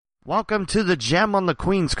Welcome to the Gem on the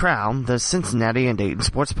Queen's Crown, the Cincinnati and Dayton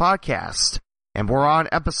Sports Podcast. And we're on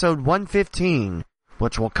episode 115,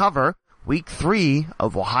 which will cover week 3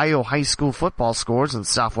 of Ohio high school football scores in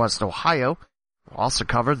Southwest Ohio. We'll also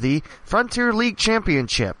cover the Frontier League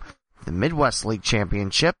Championship, the Midwest League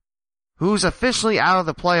Championship, who's officially out of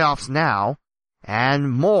the playoffs now,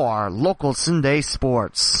 and more local Sunday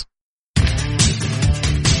sports.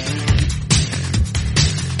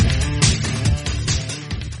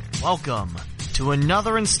 Welcome to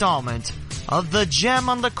another installment of the Gem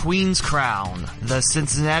on the Queen's Crown, the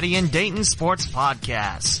Cincinnati and Dayton Sports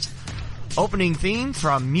Podcast. Opening theme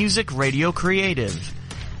from Music Radio Creative.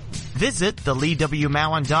 Visit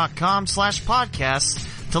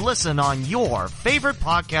theleewmowen.com/podcast to listen on your favorite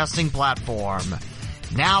podcasting platform.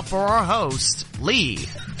 Now for our host, Lee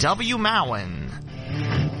W. Mowen.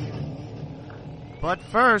 But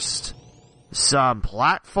first, some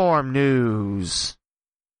platform news.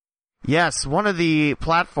 Yes, one of the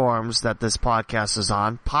platforms that this podcast is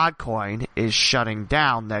on, Podcoin, is shutting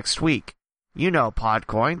down next week. You know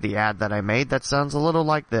Podcoin, the ad that I made that sounds a little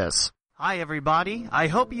like this. Hi everybody, I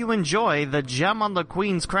hope you enjoy the Gem on the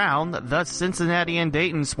Queen's Crown, the Cincinnati and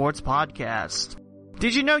Dayton Sports Podcast.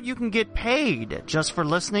 Did you know you can get paid just for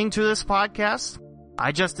listening to this podcast?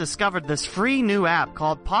 I just discovered this free new app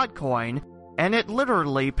called Podcoin, and it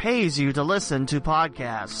literally pays you to listen to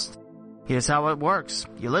podcasts. Here's how it works.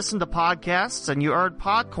 You listen to podcasts and you earn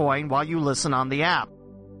Podcoin while you listen on the app.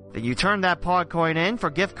 Then you turn that Podcoin in for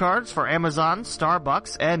gift cards for Amazon,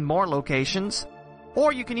 Starbucks, and more locations.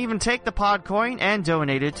 Or you can even take the Podcoin and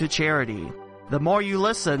donate it to charity. The more you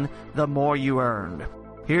listen, the more you earn.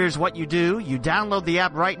 Here's what you do. You download the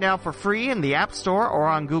app right now for free in the App Store or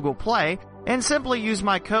on Google Play, and simply use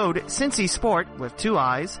my code CincySport with 2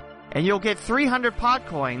 I's, and you'll get 300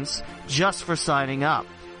 Podcoins just for signing up.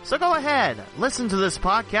 So go ahead, listen to this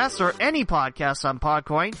podcast or any podcast on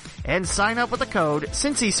Podcoin and sign up with the code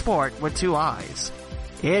CincySport with 2 I's.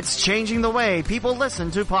 It's changing the way people listen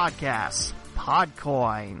to podcasts.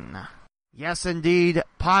 Podcoin. Yes, indeed,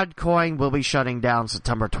 Podcoin will be shutting down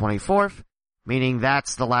September 24th, meaning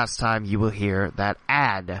that's the last time you will hear that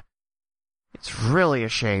ad. It's really a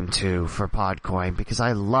shame, too, for Podcoin because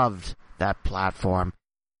I loved that platform.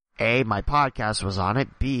 A, my podcast was on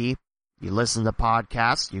it. B, you listen to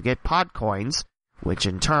podcasts, you get Podcoins, which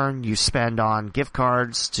in turn you spend on gift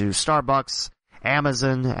cards to Starbucks,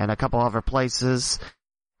 Amazon, and a couple other places.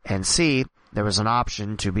 And C, there was an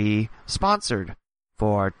option to be sponsored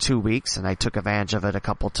for 2 weeks, and I took advantage of it a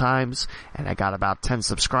couple times, and I got about 10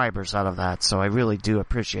 subscribers out of that, so I really do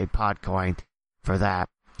appreciate Podcoin for that.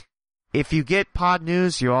 If you get Pod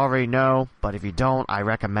News, you already know, but if you don't, I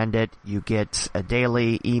recommend it. You get a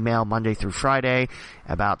daily email Monday through Friday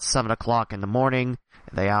about 7 o'clock in the morning.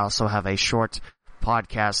 They also have a short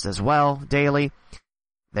podcast as well, daily.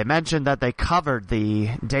 They mentioned that they covered the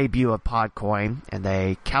debut of Podcoin, and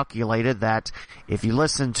they calculated that if you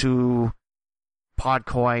listen to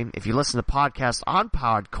podcasts on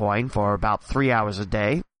Podcoin for about 3 hours a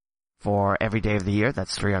day for every day of the year,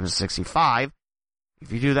 that's 365.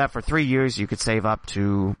 If you do that for 3 years, you could save up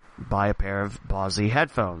to buy a pair of Bose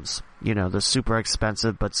headphones. You know, the super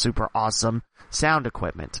expensive but super awesome sound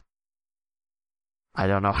equipment. I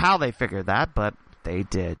don't know how they figured that, but they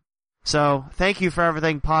did. So, thank you for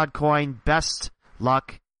everything, Podcoin. Best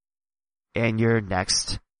luck in your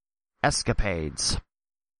next escapades.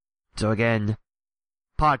 So again,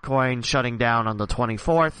 Podcoin shutting down on the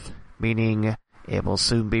 24th, meaning it will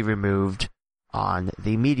soon be removed on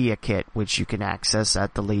the media kit, which you can access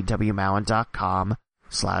at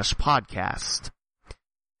theleewmowen.com/podcast.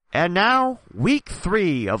 And now, week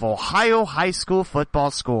 3 of Ohio high school football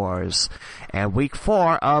scores, and week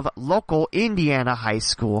 4 of local Indiana high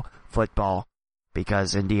school football,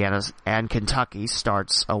 because Indiana and Kentucky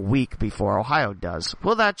starts a week before Ohio does.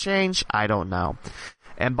 Will that change? I don't know.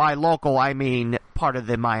 And by local, I mean part of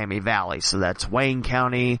the Miami Valley, so that's Wayne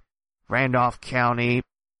County, Randolph County,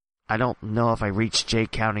 I don't know if I reached Jay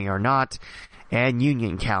County or not, and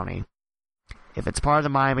Union County. If it's part of the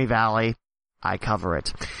Miami Valley, I cover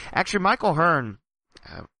it. Actually, Michael Hearn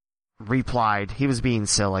replied. He was being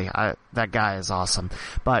silly. That guy is awesome.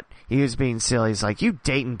 But he was being silly. He's like, you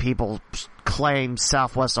Dayton people claim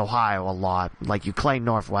Southwest Ohio a lot. Like you claim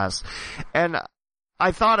Northwest. And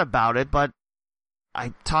I thought about it, but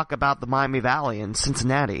I talk about the Miami Valley and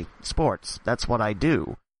Cincinnati sports. That's what I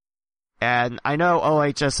do. And I know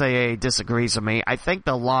OHSAA disagrees with me. I think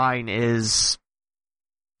the line is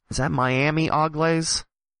that Miami Oglays?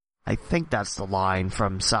 I think that's the line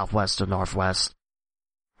from Southwest to Northwest.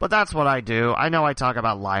 But that's what I do. I know I talk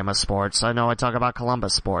about Lima sports. I know I talk about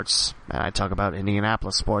Columbus sports. And I talk about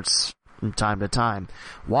Indianapolis sports from time to time.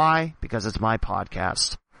 Why? Because it's my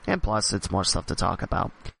podcast. And plus, it's more stuff to talk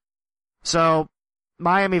about. So,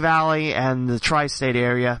 Miami Valley and the tri-state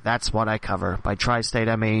area, that's what I cover. By tri-state,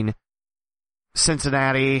 I mean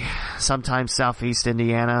Cincinnati, sometimes southeast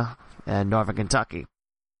Indiana, and northern Kentucky.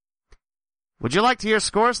 Would you like to hear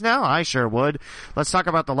scores now? I sure would. Let's talk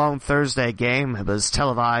about the lone Thursday game. It was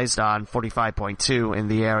televised on 45.2 in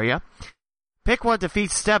the area. Piqua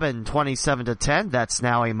defeats Steuben 27-10. That's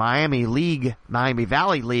now a Miami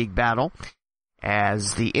Valley League battle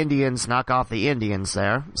as the Indians knock off the Indians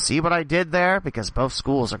there. See what I did there? Because both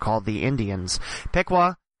schools are called the Indians.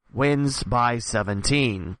 Piqua wins by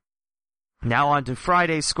 17. Now on to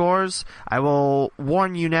Friday scores. I will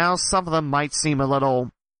warn you now, some of them might seem a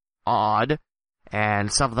little odd,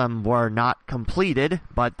 and some of them were not completed,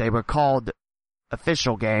 but they were called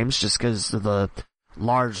official games just because of the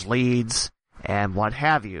large leads and what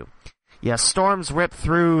have you. Yes, storms ripped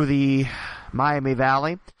through the Miami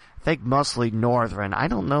Valley. I think mostly northern. I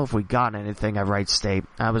don't know if we got anything at Wright State.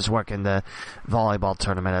 I was working the volleyball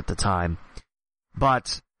tournament at the time.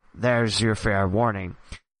 But there's your fair warning.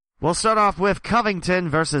 We'll start off with Covington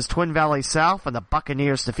versus Twin Valley South, and the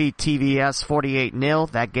Buccaneers defeat TVS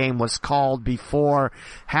 48-0. That game was called before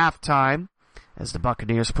halftime, as the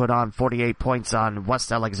Buccaneers put on 48 points on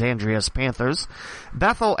West Alexandria's Panthers.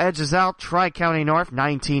 Bethel edges out Tri-County North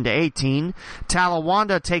 19-18.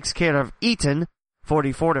 Talawanda takes care of Eaton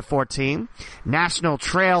 44-14. National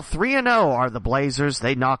Trail 3-0 are the Blazers.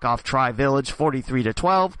 They knock off Tri-Village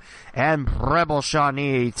 43-12. And Rebel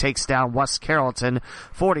Shawnee takes down West Carrollton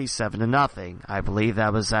 47-0. I believe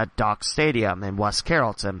that was at Dock Stadium in West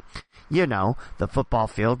Carrollton. You know, the football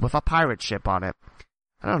field with a pirate ship on it.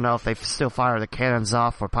 I don't know if they still fire the cannons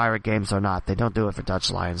off for pirate games or not. They don't do it for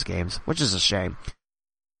Dutch Lions games, which is a shame.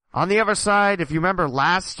 On the other side, if you remember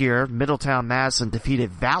last year, Middletown Madison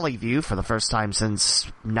defeated Valley View for the first time since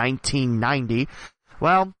 1990.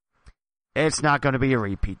 Well, it's not going to be a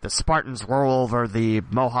repeat. The Spartans roll over the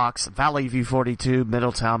Mohawks, Valley View 42,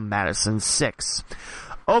 Middletown Madison 6.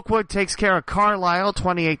 Oakwood takes care of Carlisle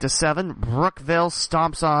 28-7. Brookville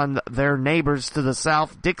stomps on their neighbors to the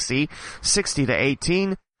south, Dixie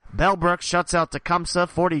 60-18. Bellbrook shuts out Tecumseh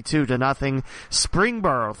 42-0.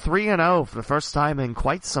 Springboro 3-0 for the first time in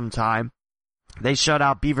quite some time. They shut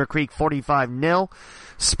out Beaver Creek 45-0.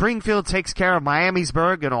 Springfield takes care of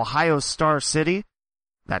Miamisburg and Ohio Star City.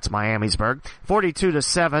 That's Miamisburg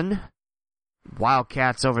 42-7.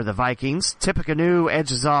 Wildcats over the Vikings. Tippecanoe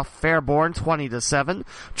edges off Fairborn 20-7.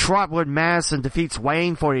 Trotwood Madison defeats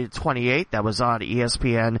Wayne 40-28. That was on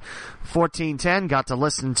ESPN 1410. Got to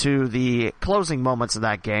listen to the closing moments of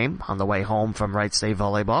that game on the way home from Wright State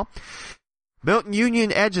Volleyball. Milton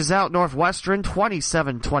Union edges out Northwestern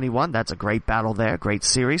 27-21. That's a great battle there. Great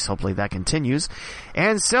series. Hopefully that continues.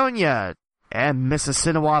 And Sonia and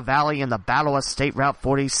Mississinewa Valley in the Battle of State Route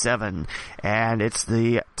 47. And it's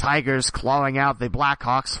the Tigers clawing out the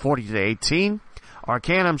Blackhawks 40-18.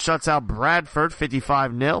 Arcanum shuts out Bradford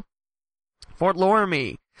 55-0. Fort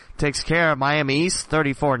Loramie takes care of Miami East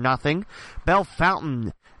 34-0. Bell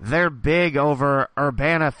Fountain, they're big over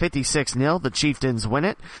Urbana 56-0. The Chieftains win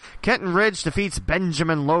it. Kenton Ridge defeats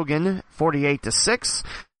Benjamin Logan 48-6.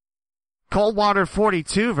 Coldwater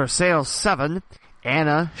 42, Versailles 7.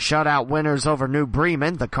 Anna shutout winners over New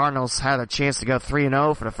Bremen. The Cardinals had a chance to go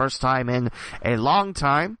 3-0 for the first time in a long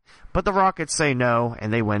time, but the Rockets say no,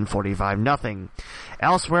 and they win 45-0.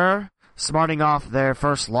 Elsewhere, smarting off their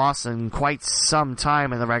first loss in quite some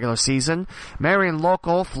time in the regular season, Marion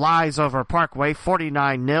Local flies over Parkway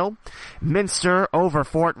 49-0. Minster over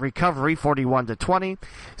Fort Recovery 41-20.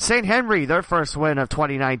 St. Henry, their first win of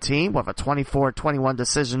 2019 with a 24-21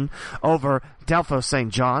 decision over Delphos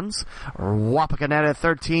St. John's. Wapakoneta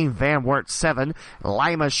 13, Van Wert 7.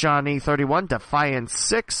 Lima Shawnee 31, Defiance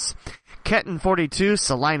 6. Kenton 42,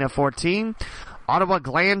 Salina 14. Ottawa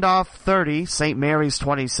Glandorf 30, St. Mary's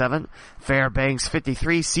 27, Fairbanks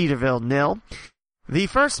 53, Cedarville 0. The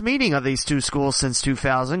first meeting of these two schools since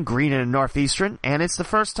 2000, Green and Northeastern, and it's the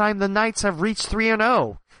first time the Knights have reached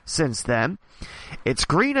 3-0 since then. It's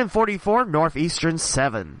Green and 44, Northeastern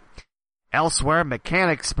 7. Elsewhere,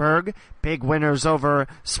 Mechanicsburg, big winners over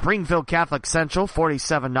Springfield Catholic Central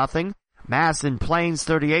 47-0. Madison Plains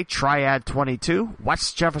 38, Triad 22,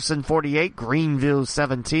 West Jefferson 48, Greenville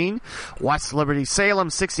 17, West Liberty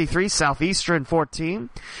Salem 63, Southeastern 14,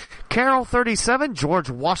 Carroll 37, George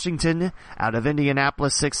Washington out of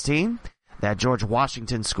Indianapolis 16. That George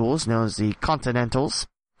Washington school is known as the Continentals.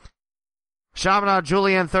 Chaminade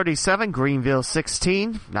Julienne 37, Greenville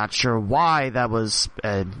 16. Not sure why that was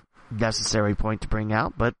a necessary point to bring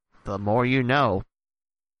out, but the more you know.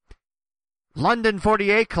 London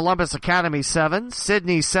 48, Columbus Academy 7,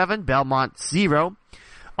 Sydney 7, Belmont 0,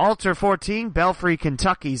 Alter 14, Belfry,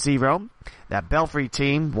 Kentucky 0. That Belfry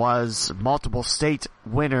team was multiple state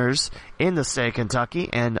winners in the state of Kentucky,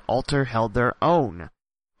 and Alter held their own.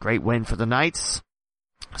 Great win for the Knights.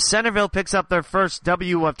 Centerville picks up their first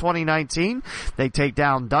W of 2019. They take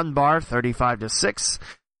down Dunbar 35-6.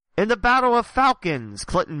 In the Battle of Falcons,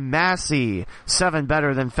 Clinton Massey 7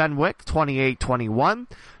 better than Fenwick 28-21.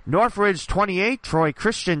 Northridge 28, Troy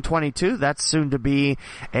Christian 22. That's soon to be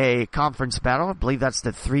a conference battle. I believe that's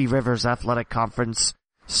the Three Rivers Athletic Conference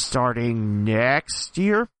starting next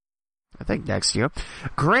year. I think next year.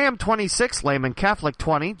 Graham 26, Lehman Catholic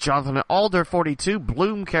 20, Jonathan Alder 42,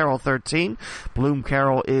 Bloom Carroll 13. Bloom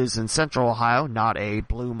Carroll is in Central Ohio, not a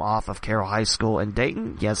Bloom off of Carroll High School in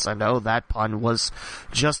Dayton. Yes, I know that pun was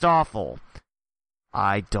just awful.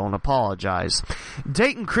 I don't apologize.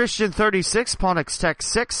 Dayton Christian 36, Ponix Tech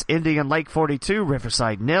 6, Indian Lake 42,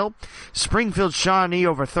 Riverside 0. Springfield Shawnee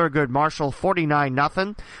over Thurgood Marshall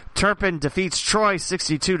 49-0. Turpin defeats Troy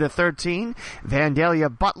 62-13.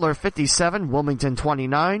 Vandalia Butler 57, Wilmington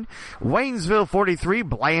 29. Waynesville 43,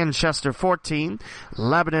 Blanchester 14.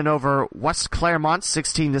 Lebanon over West Claremont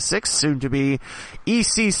 16-6, soon to be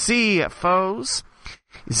ECC foes.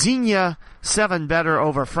 Xenia 7 better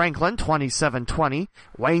over Franklin, 27-20.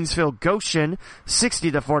 Waynesville Goshen,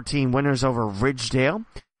 60-14 winners over Ridgedale.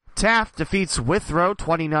 Taft defeats Withrow,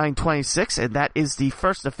 29-26, and that is the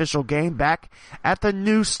first official game back at the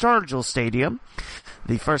new Sturgill Stadium.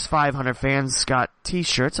 The first 500 fans got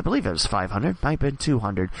t-shirts. I believe it was 500. Might have been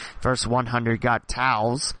 200. First 100 got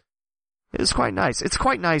towels. It was quite nice. It's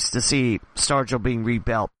quite nice to see Sturgill being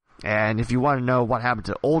rebuilt. And if you want to know what happened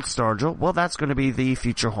to Old Sturgill, well, that's going to be the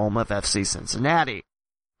future home of FC Cincinnati.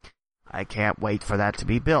 I can't wait for that to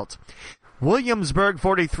be built. Williamsburg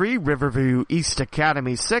 43, Riverview East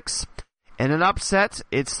Academy 6. In an upset,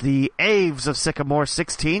 it's the Aves of Sycamore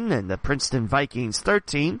 16 and the Princeton Vikings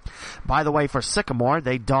 13. By the way, for Sycamore,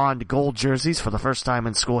 they donned gold jerseys for the first time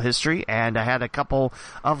in school history, and I had a couple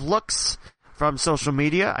of looks from social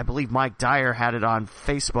media. I believe Mike Dyer had it on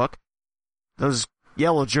Facebook. Those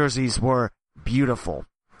yellow jerseys were beautiful.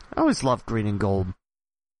 I always loved green and gold.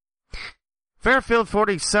 Fairfield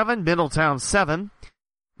 47, Middletown 7.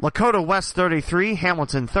 Lakota West 33,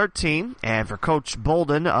 Hamilton 13. And for Coach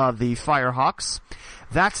Bolden of the Firehawks,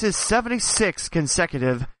 that's his 76th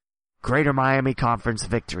consecutive Greater Miami Conference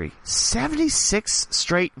victory. 76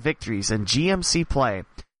 straight victories in GMC play.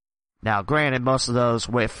 Now, granted, most of those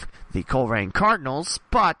with the Coleraine Cardinals,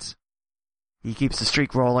 but he keeps the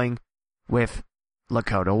streak rolling with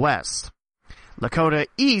Lakota West. Lakota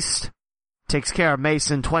East takes care of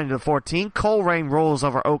Mason 20-14. Coleraine rolls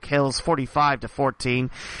over Oak Hills 45-14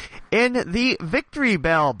 in the Victory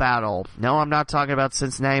Bell battle. No, I'm not talking about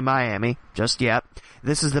Cincinnati, Miami just yet.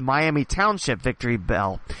 This is the Miami Township Victory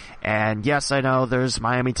Bell. And yes, I know there's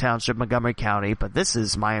Miami Township, Montgomery County, but this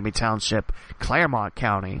is Miami Township, Claremont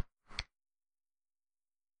County.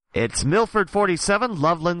 It's Milford 47,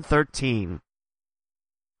 Loveland 13.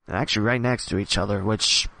 Actually right next to each other,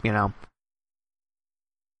 which, you know,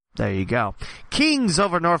 there you go. Kings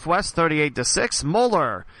over Northwest 38-6.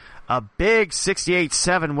 Moeller, a big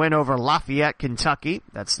 68-7 win over Lafayette, Kentucky.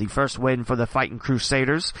 That's the first win for the Fighting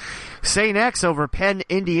Crusaders. St. X over Penn,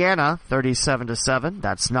 Indiana 37-7.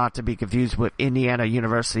 That's not to be confused with Indiana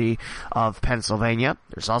University of Pennsylvania.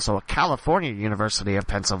 There's also a California University of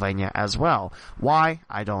Pennsylvania as well. Why?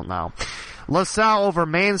 I don't know. LaSalle over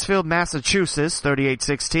Mansfield, Massachusetts,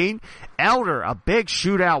 38-16. Elder, a big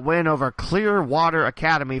shootout win over Clearwater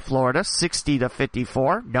Academy, Florida,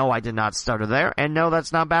 60-54. No, I did not stutter there. And no,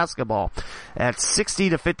 that's not basketball. That's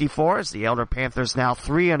 60-54 as the Elder Panthers now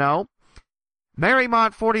 3-0.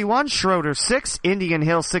 Marymount 41, Schroeder 6, Indian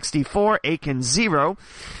Hill 64, Aiken 0.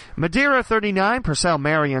 Madeira 39, Purcell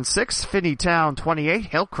Marion 6, Finneytown 28,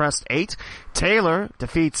 Hillcrest 8. Taylor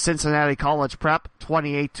defeats Cincinnati College Prep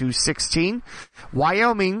 28-16.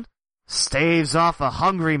 Wyoming staves off a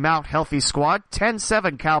hungry Mount Healthy squad,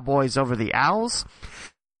 10-7 Cowboys over the Owls.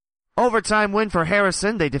 Overtime win for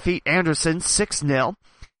Harrison, they defeat Anderson 6-0.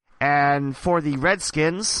 And for the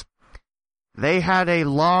Redskins, they had a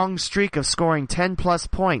long streak of scoring 10-plus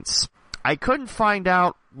points. I couldn't find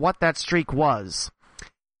out what that streak was.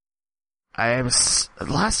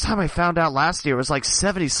 Last time I found out last year, it was like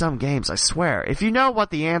 70-some games, I swear. If you know what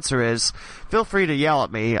the answer is, feel free to yell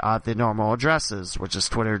at me at the normal addresses, which is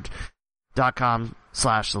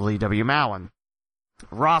twitter.com/TheLeeWMowen.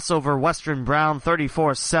 Ross over Western Brown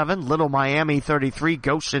 34-7. Little Miami 33.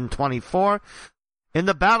 Goshen 24. In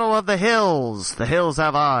the Battle of the Hills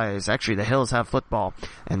have eyes. Actually, the Hills have football,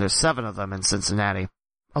 and there's 7 of them in Cincinnati.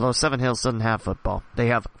 Although Seven Hills doesn't have football. They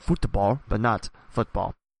have football, but not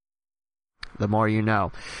football. The more you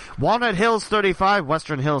know. Walnut Hills 35.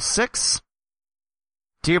 Western Hills 6.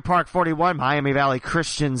 Deer Park 41, Miami Valley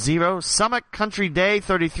Christian 0, Summit Country Day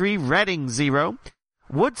 33, Reading 0,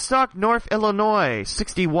 Woodstock, North Illinois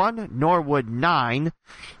 61, Norwood 9,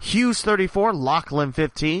 Hughes 34, Laughlin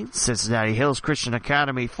 15, Cincinnati Hills Christian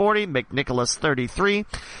Academy 40, McNicholas 33,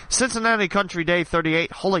 Cincinnati Country Day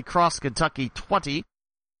 38, Holy Cross, Kentucky 20,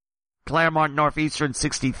 Claremont Northeastern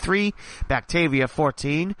 63, Batavia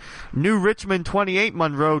 14, New Richmond 28,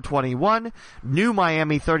 Monroe 21, New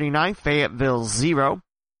Miami 39, Fayetteville 0,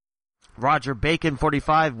 Roger Bacon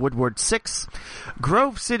 45, Woodward 6,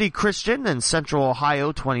 Grove City Christian in Central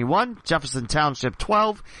Ohio 21, Jefferson Township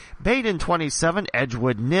 12, Baden 27,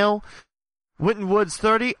 Edgewood 0, Winton Woods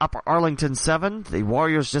 30, Upper Arlington 7. The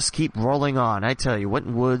Warriors just keep rolling on. I tell you,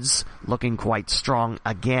 Winton Woods looking quite strong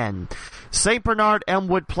again. St. Bernard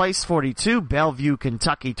Elmwood Place 42, Bellevue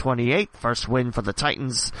Kentucky 28, first win for the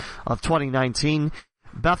Titans of 2019.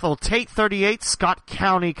 Bethel Tate 38, Scott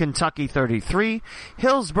County, Kentucky 33,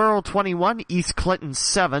 Hillsborough 21, East Clinton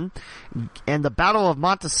 7, and the Battle of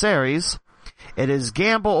Monteceres, it is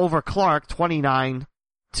Gamble over Clark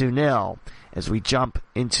 29-0. As we jump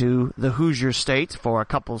into the Hoosier State for a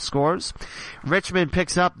couple of scores, Richmond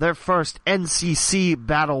picks up their first NCC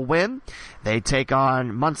battle win. They take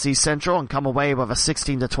on Muncie Central and come away with a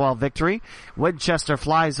 16-12 victory. Winchester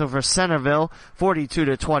flies over Centerville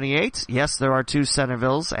 42-28. Yes, there are 2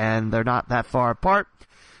 Centervilles, and they're not that far apart.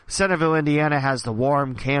 Centerville, Indiana has the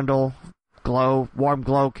Warm Glow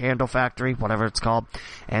Candle Factory, whatever it's called,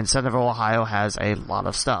 and Centerville, Ohio has a lot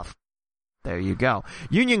of stuff. There you go.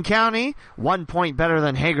 Union County, 1 point better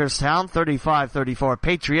than Hagerstown, 35-34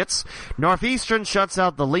 Patriots. Northeastern shuts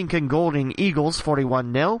out the Lincoln Golden Eagles,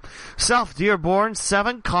 41-0. South Dearborn,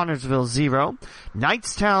 7, Connorsville 0.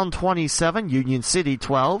 Knightstown, 27, Union City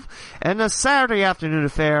 12. And the Saturday afternoon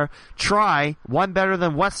affair, Tri, 1 better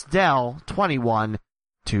than West Dell, 21-20.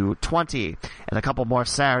 And a couple more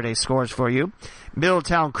Saturday scores for you.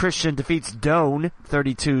 Middletown Christian defeats Doane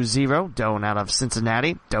 32-0. Doane out of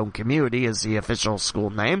Cincinnati. Doane Community is the official school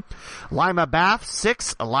name. Lima Bath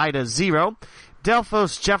 6, Elida 0.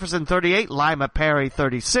 Delphos Jefferson 38, Lima Perry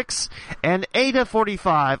 36, and Ada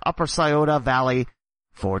 45, Upper Scioto Valley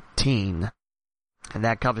 14. And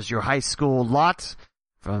that covers your high school lot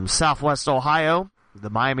from Southwest Ohio, the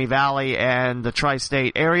Miami Valley, and the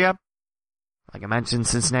tri-state area. Like I mentioned,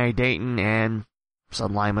 Cincinnati, Dayton, and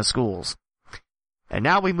some Lima schools. And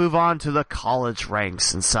now we move on to the college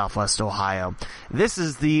ranks in Southwest Ohio. This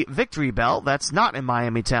is the Victory Bell that's not in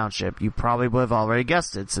Miami Township. You probably would have already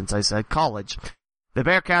guessed it since I said college. The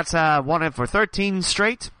Bearcats have won it for 13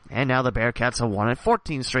 straight, and now the Bearcats have won it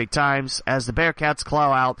 14 straight times as the Bearcats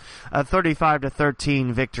claw out a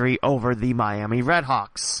 35-13 victory over the Miami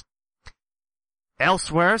Redhawks.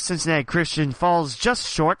 Elsewhere, Cincinnati Christian falls just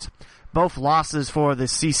short. Both losses for the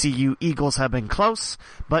CCU Eagles have been close,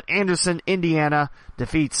 but Anderson, Indiana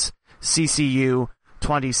defeats CCU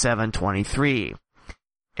 27-23.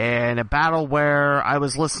 In a battle where I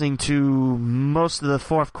was listening to most of the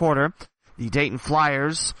fourth quarter, the Dayton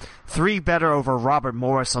Flyers, 3 better over Robert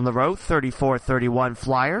Morris on the road, 34-31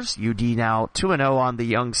 Flyers. UD now 2-0 on the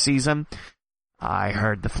young season. I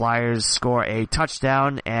heard the Flyers score a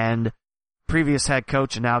touchdown, and previous head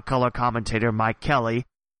coach and now color commentator Mike Kelly,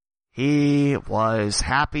 he was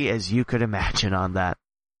happy as you could imagine on that.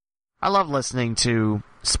 I love listening to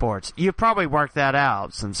sports. You've probably worked that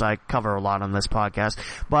out since I cover a lot on this podcast,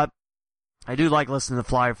 but I do like listening to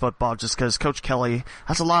Flyer football just because Coach Kelly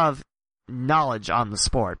has a lot of knowledge on the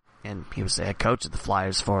sport, and he was the head coach of the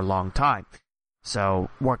Flyers for a long time. So,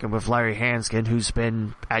 working with Larry Hanskin, who's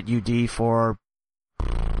been at UD for,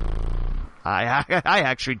 I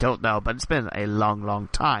actually don't know, but it's been a long, long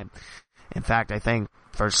time. In fact, I think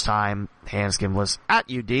first time Hanskin was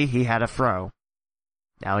at UD, he had a fro.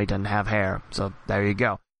 Now he doesn't have hair, so there you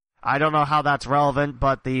go. I don't know how that's relevant,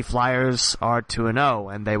 but the Flyers are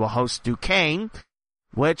 2-0, and they will host Duquesne,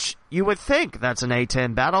 which you would think that's an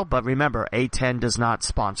A-10 battle, but remember, A-10 does not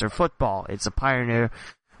sponsor football. It's a Pioneer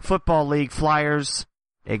Football League Flyers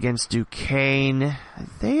against Duquesne. Are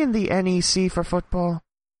they in the NEC for football?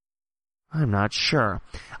 I'm not sure.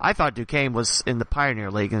 I thought Duquesne was in the Pioneer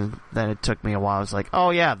League, and then it took me a while. I was like,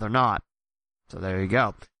 oh yeah, they're not. So there you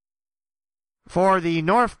go. For the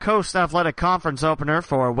North Coast Athletic Conference opener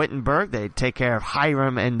for Wittenberg, they take care of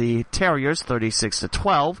Hiram and the Terriers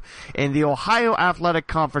 36-12. In the Ohio Athletic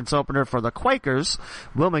Conference opener for the Quakers,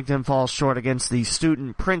 Wilmington falls short against the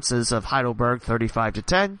Student Princes of Heidelberg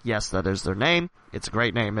 35-10. Yes, that is their name. It's a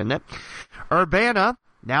great name, isn't it? Urbana,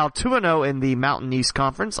 now 2-0 in the Mountain East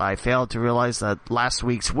Conference. I failed to realize that last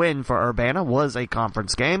week's win for Urbana was a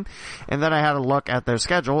conference game. And then I had a look at their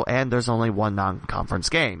schedule, and there's only one non-conference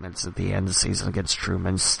game. It's at the end of the season against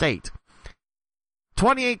Truman State.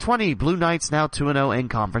 28-20, Blue Knights now 2-0 in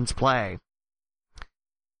conference play.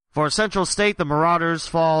 For Central State, the Marauders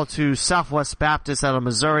fall to Southwest Baptist out of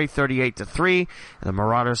Missouri 38-3. The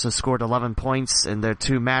Marauders have scored 11 points in their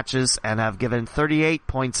 2 matches and have given 38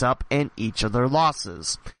 points up in each of their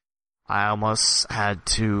losses. I had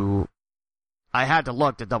to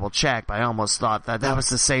look to double check, but I almost thought that was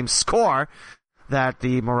the same score that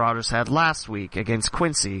the Marauders had last week against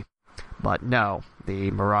Quincy. But no,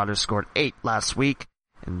 the Marauders scored 8 last week,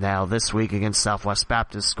 and now this week against Southwest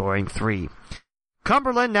Baptist scoring 3.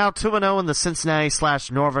 Cumberland now 2-0 in the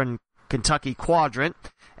Cincinnati/Northern Kentucky quadrant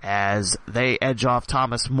as they edge off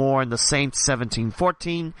Thomas More and the Saints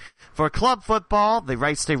 17-14. For club football, the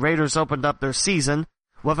Wright State Raiders opened up their season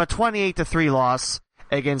with a 28-3 loss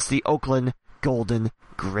against the Oakland Golden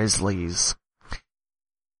Grizzlies.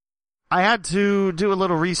 I had to do a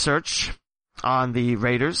little research on the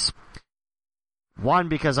Raiders. One,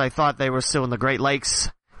 because I thought they were still in the Great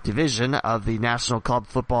Lakes division of the National Club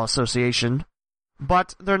Football Association.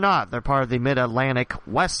 But they're not. They're part of the Mid-Atlantic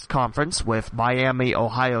West Conference with Miami,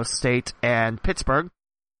 Ohio State, and Pittsburgh,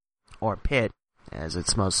 or Pitt, as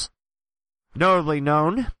it's most notably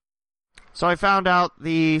known. So I found out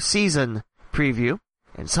the season preview,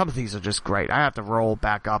 and some of these are just great. I have to roll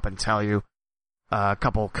back up and tell you a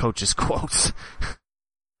couple coaches' quotes.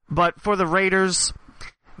 But for the Raiders,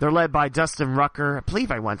 they're led by Dustin Rucker. I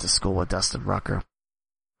believe I went to school with Dustin Rucker.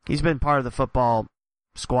 He's been part of the football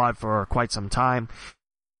squad for quite some time.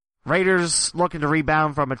 Raiders looking to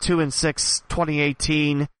rebound from a 2-6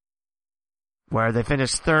 2018, where they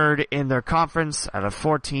finished 3rd in their conference out of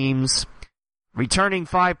 4 teams, returning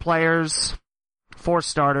 5 players, 4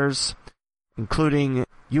 starters, including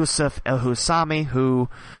Yusuf El-Husami, who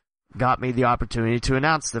got me the opportunity to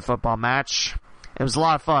announce the football match. It was a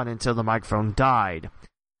lot of fun until the microphone died.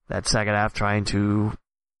 That second half trying to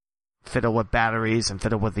fiddle with batteries and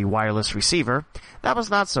fiddle with the wireless receiver. That was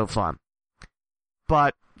not so fun.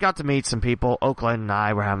 But got to meet some people. Oakland and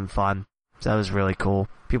I were having fun. So that was really cool.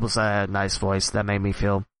 People said I had a nice voice. That made me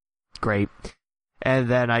feel great. And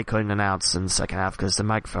then I couldn't announce in the second half because the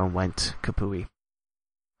microphone went kapooey.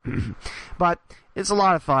 But it's a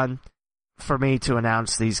lot of fun for me to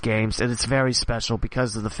announce these games, and it's very special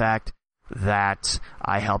because of the fact that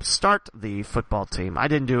I helped start the football team. I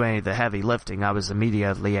didn't do any of the heavy lifting. I was a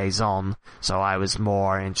media liaison, so I was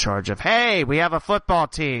more in charge of, hey, we have a football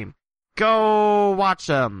team. Go watch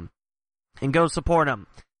them and go support them.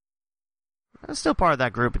 I was still part of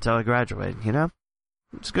that group until I graduated, you know?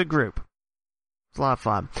 It's a good group. It's a lot of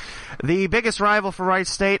fun. The biggest rival for Wright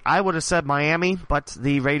State, I would have said Miami, but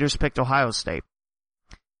the Raiders picked Ohio State.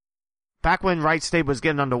 Back when Wright State was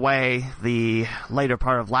getting underway, the later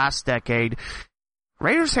part of last decade,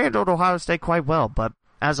 Raiders handled Ohio State quite well, but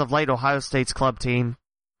as of late, Ohio State's club team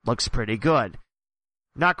looks pretty good.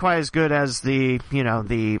 Not quite as good as the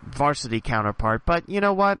varsity counterpart, but you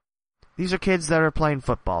know what? These are kids that are playing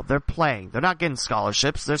football. They're playing. They're not getting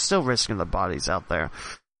scholarships. They're still risking their bodies out there.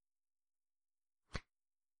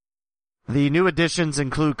 The new additions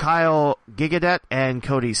include Kyle Gigadet and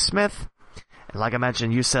Cody Smith. Like I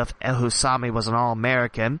mentioned, Yusuf El-Husami was an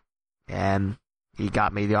All-American, and he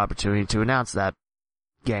got me the opportunity to announce that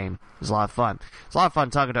game. It was a lot of fun. It was a lot of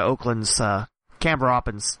fun talking to Oakland's Canberra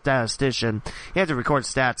Open statistician. He had to record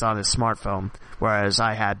stats on his smartphone, whereas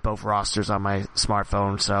I had both rosters on my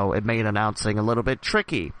smartphone, so it made announcing a little bit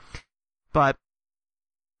tricky. But,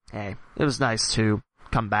 hey, it was nice to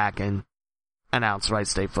come back and announce Wright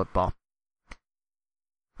State football.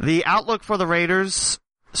 The outlook for the Raiders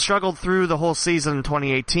struggled through the whole season in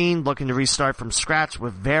 2018, looking to restart from scratch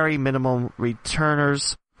with very minimal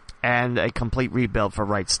returners and a complete rebuild for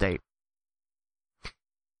Wright State.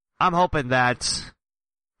 I'm hoping that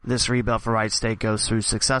this rebuild for Wright State goes through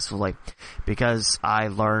successfully, because I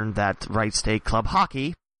learned that Wright State Club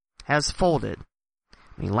Hockey has folded.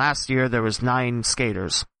 I mean, last year there was 9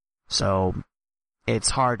 skaters, so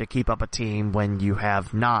it's hard to keep up a team when you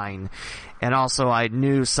have 9. And also, I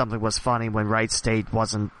knew something was funny when Wright State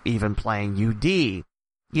wasn't even playing UD.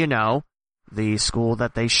 You know, the school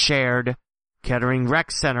that they shared Kettering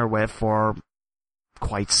Rec Center with for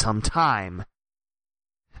quite some time.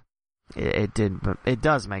 it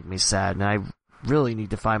does make me sad, and I really need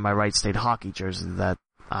to find my Wright State hockey jersey that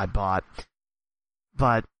I bought.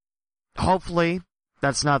 But hopefully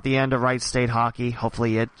that's not the end of Wright State hockey.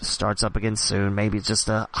 Hopefully it starts up again soon. Maybe it's just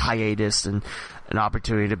a hiatus and an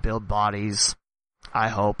opportunity to build bodies. I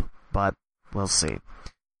hope, but we'll see.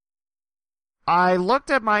 I looked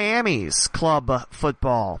at Miami's club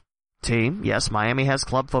football team. Yes, Miami has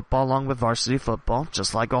club football along with varsity football,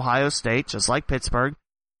 just like Ohio State, just like Pittsburgh.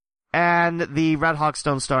 And the Redhawks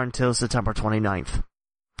don't start until September 29th.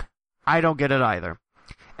 I don't get it either.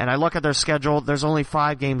 And I look at their schedule, there's only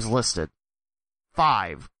 5 games listed.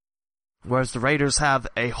 5. Whereas the Raiders have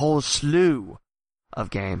a whole slew of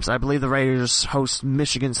games. I believe the Raiders host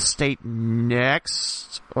Michigan State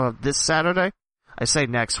this Saturday. I say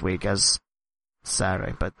next week as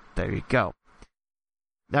Saturday, but there you go.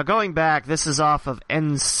 Now going back, this is off of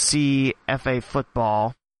NCFA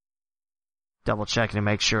football. Double checking to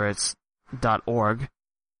make sure it's .org.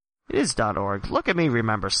 It is .org. Look at me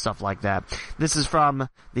remember stuff like that. This is from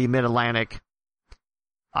the Mid-Atlantic.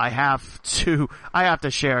 I have to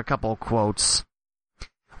share a couple of quotes.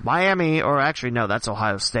 Miami, or actually no, that's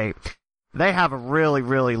Ohio State. They have a really,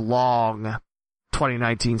 really long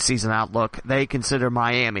 2019 season outlook. They consider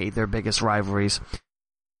Miami their biggest rivalries.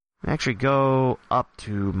 Actually go up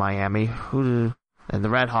to Miami. And the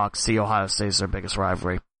Redhawks see Ohio State as their biggest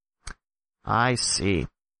rivalry. I see.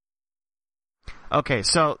 Okay,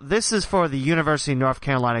 so this is for the University of North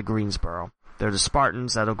Carolina, Greensboro. They're the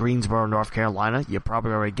Spartans out of Greensboro, North Carolina. You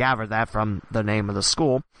probably already gathered that from the name of the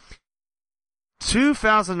school.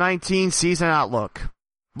 2019 season outlook.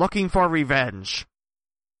 Looking for revenge.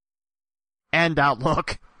 End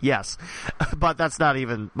outlook. Yes. But that's not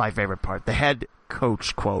even my favorite part. The head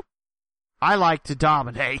coach quote. I like to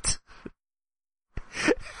dominate.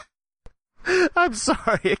 I'm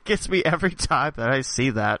sorry, it gets me every time that I see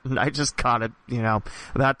that, and I just caught it,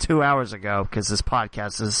 about 2 hours ago, because this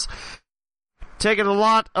podcast is taking a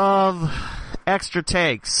lot of extra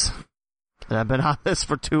takes, and I've been on this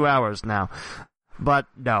for 2 hours now, but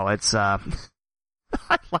no, it's, I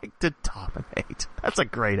like to dominate. That's a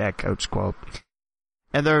great head coach quote.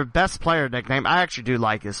 And their best player nickname, I actually do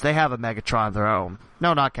like this, they have a Megatron of their own.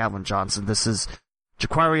 No, not Calvin Johnson, this is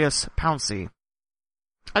Jaquarius Pouncey.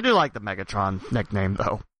 I do like the Megatron nickname,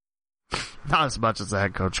 though. Not as much as the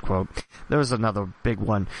head coach quote. There was another big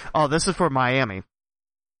one. Oh, this is for Miami.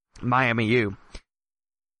 Miami U.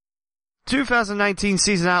 2019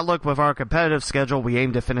 season outlook. With our competitive schedule, we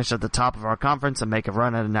aim to finish at the top of our conference and make a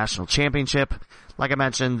run at a national championship. Like I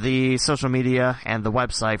mentioned, the social media and the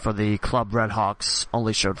website for the Club Redhawks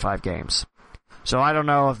only showed 5 games. So I don't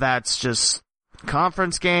know if that's just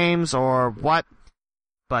conference games or what.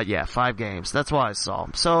 But yeah, 5 games. That's what I saw.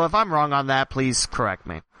 So if I'm wrong on that, please correct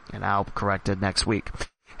me. And I'll correct it next week.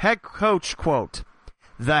 Head coach quote.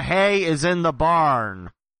 The hay is in the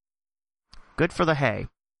barn. Good for the hay.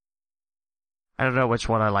 I don't know which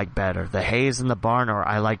one I like better. The hay is in the barn or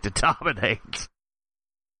I like to dominate.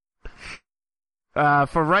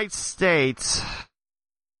 For Wright State,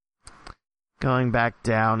 going back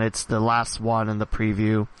down, it's the last one in the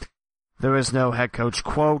preview. There is no head coach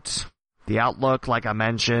quote. The outlook, like I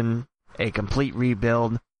mentioned, a complete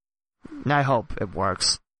rebuild. And I hope it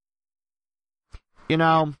works.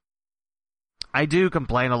 I do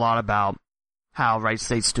complain a lot about how Wright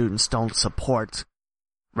State students don't support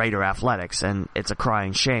Raider athletics, and it's a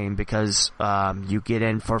crying shame because you get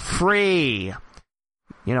in for free.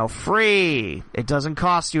 Free. It doesn't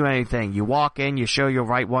cost you anything. You walk in, you show your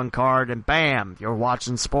Right One card, and bam, you're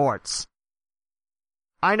watching sports.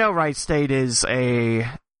 I know Wright State is a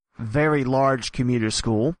very large commuter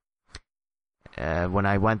school. When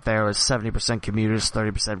I went there, it was 70% commuters,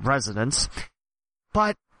 30% residents.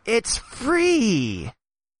 But it's free!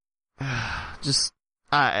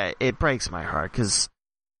 It breaks my heart, because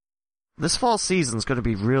this fall season's going to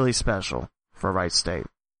be really special for Wright State.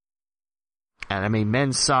 And I mean,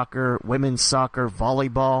 men's soccer, women's soccer,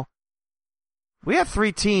 volleyball. We have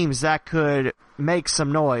 3 teams that could make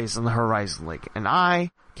some noise in the Horizon League, and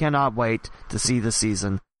I cannot wait to see the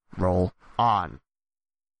season roll on.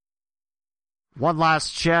 One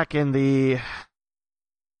last check in the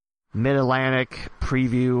Mid-Atlantic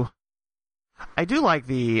preview. I do like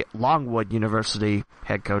the Longwood University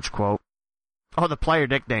head coach quote. Oh, the player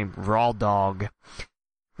nickname, Raw Dog.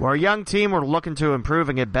 We're a young team, we're looking to improve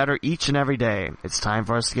and get better each and every day. It's time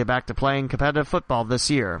for us to get back to playing competitive football this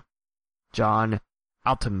year. John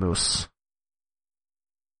Altenmus.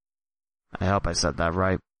 I hope I said that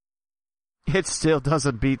right. It still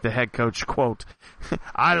doesn't beat the head coach quote.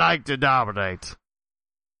 I like to dominate.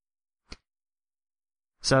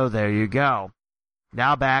 So there you go.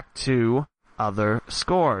 Now back to other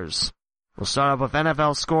scores. We'll start off with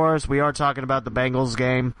NFL scores. We are talking about the Bengals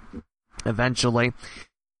game eventually.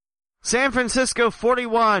 San Francisco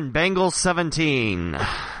 41, Bengals 17.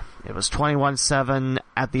 It was 21-7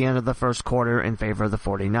 at the end of the first quarter in favor of the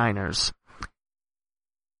 49ers.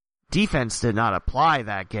 Defense did not apply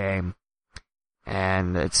that game,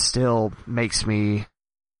 and it still makes me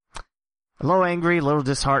a little angry, a little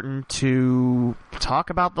disheartened to talk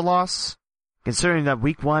about the loss, considering that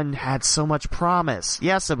week one had so much promise.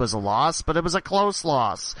 Yes, it was a loss, but it was a close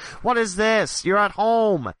loss. What is this? You're at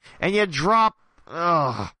home, and you drop...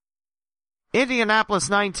 Indianapolis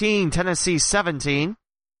 19, Tennessee 17,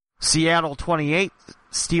 Seattle 28,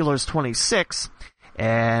 Steelers 26,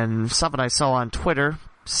 and something I saw on Twitter,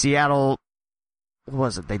 Seattle, what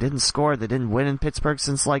was it? They didn't score, they didn't win in Pittsburgh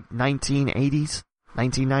since like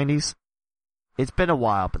 1990s. It's been a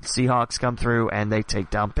while, but the Seahawks come through and they take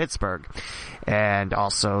down Pittsburgh. And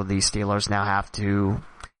also the Steelers now have to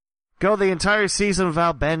go the entire season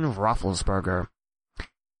without Ben Roethlisberger.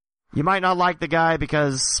 You might not like the guy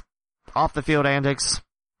because off the field antics,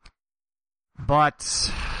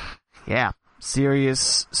 but yeah,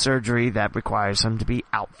 serious surgery that requires him to be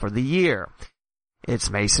out for the year. It's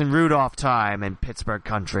Mason Rudolph time in Pittsburgh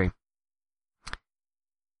country,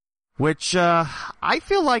 which I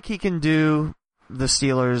feel like he can do the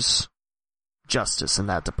Steelers justice in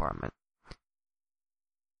that department.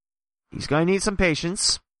 He's going to need some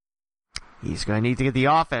patience. He's going to need to get the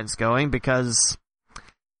offense going because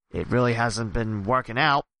it really hasn't been working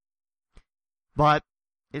out. But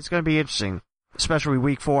it's going to be interesting, especially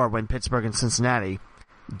week 4 when Pittsburgh and Cincinnati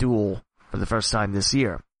duel for the first time this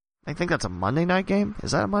year. I think that's a Monday night game.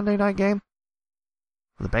 Is that a Monday night game?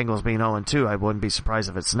 The Bengals being 0-2, I wouldn't be surprised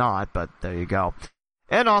if it's not, but there you go.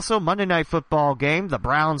 And also, Monday Night Football game, the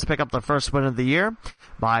Browns pick up their first win of the year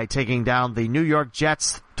by taking down the New York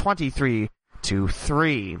Jets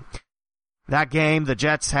 23-3. That game, the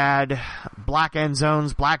Jets had black end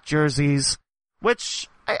zones, black jerseys, which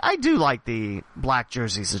I do like the black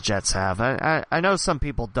jerseys the Jets have. I know some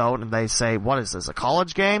people don't, and they say, what is this, a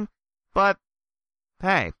college game? But,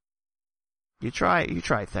 hey, you try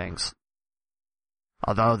things.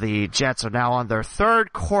 Although the Jets are now on their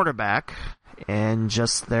third quarterback in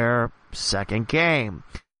just their second game.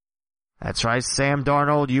 That's right, Sam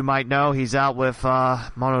Darnold, you might know, he's out with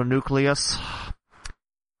mononucleus.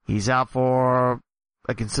 He's out for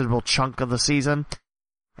a considerable chunk of the season.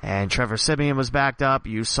 And Trevor Siemian was backed up.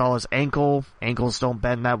 You saw his ankle. Ankles don't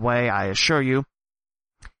bend that way, I assure you.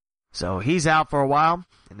 So he's out for a while,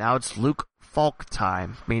 and now it's Luke Falk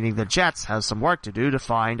time, meaning the Jets have some work to do to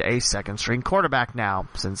find a second-string quarterback now,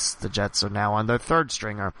 since the Jets are now on their third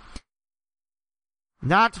stringer.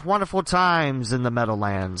 Not wonderful times in the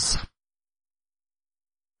Meadowlands.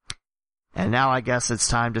 And now I guess it's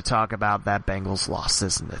time to talk about that Bengals loss,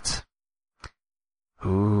 isn't it?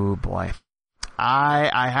 Ooh, boy.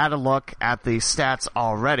 I had a look at the stats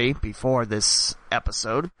already before this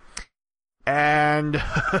episode. And,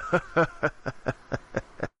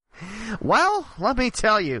 well, let me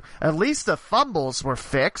tell you, at least the fumbles were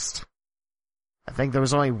fixed. I think there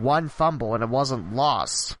was only one fumble and it wasn't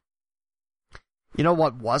lost. You know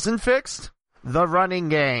what wasn't fixed? The running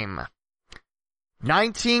game.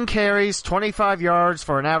 19 carries, 25 yards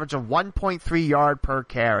for an average of 1.3 yard per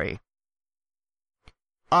carry.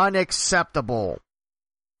 Unacceptable.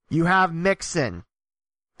 You have Mixon.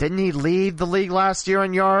 Didn't he lead the league last year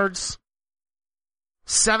in yards?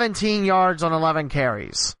 17 yards on 11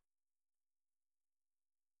 carries.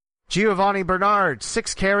 Giovanni Bernard,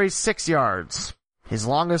 6 carries, 6 yards. His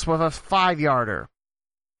longest with a 5-yarder.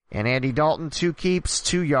 And Andy Dalton, 2 keeps,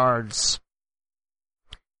 2 yards.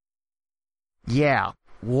 Yeah,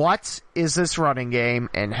 what is this running game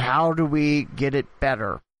and how do we get it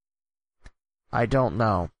better? I don't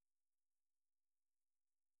know.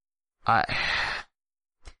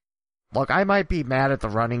 Look, I might be mad at the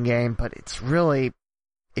running game, but it's really,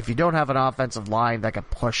 if you don't have an offensive line that can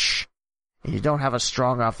push, and you don't have a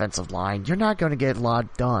strong offensive line, you're not going to get a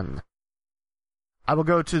lot done. I will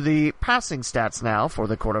go to the passing stats now for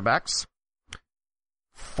the quarterbacks.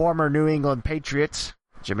 Former New England Patriot,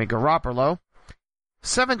 Jimmy Garoppolo,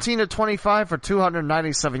 17-25 for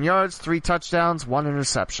 297 yards, 3 touchdowns, 1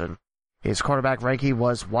 interception. His quarterback ranking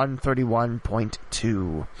was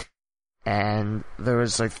 131.2. And there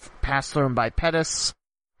was a pass thrown by Pettis,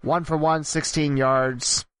 1 for 1, 16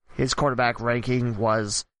 yards. His quarterback ranking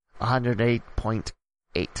was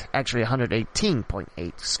 108.8. Actually, 118.8,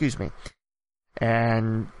 excuse me.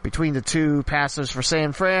 And between the two passes for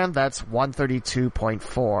San Fran, that's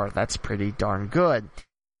 132.4. That's pretty darn good.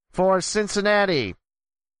 For Cincinnati,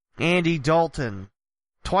 Andy Dalton,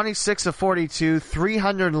 26 of 42,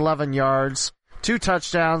 311 yards, 2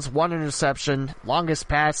 touchdowns, 1 interception, longest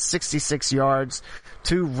pass, 66 yards,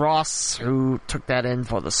 to Ross, who took that in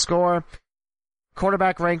for the score.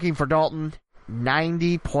 Quarterback ranking for Dalton,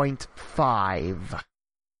 90.5.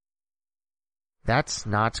 That's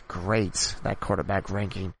not great, that quarterback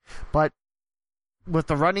ranking. But with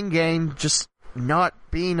the running game just not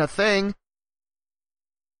being a thing,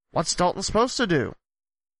 what's Dalton supposed to do?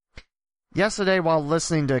 Yesterday, while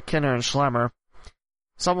listening to Kinner and Schlemmer,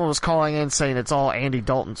 someone was calling in saying it's all Andy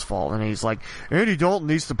Dalton's fault, and he's like, Andy Dalton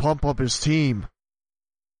needs to pump up his team.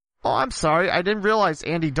 Oh, I'm sorry, I didn't realize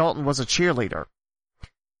Andy Dalton was a cheerleader.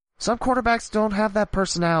 Some quarterbacks don't have that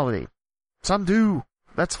personality. Some do.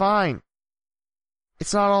 That's fine.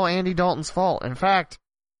 It's not all Andy Dalton's fault. In fact,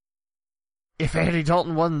 if Andy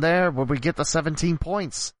Dalton wasn't there, would we get the 17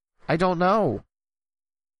 points? I don't know.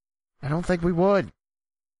 I don't think we would.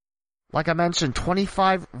 Like I mentioned,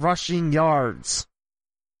 25 rushing yards.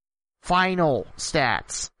 Final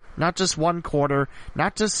stats. Not just one quarter,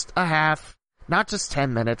 not just a half, not just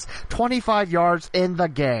 10 minutes. 25 yards in the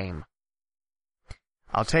game.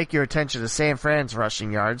 I'll take your attention to San Fran's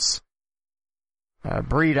rushing yards.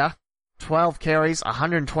 Breida, 12 carries,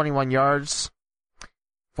 121 yards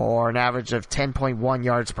for an average of 10.1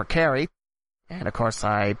 yards per carry. And of course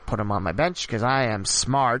I put him on my bench because I am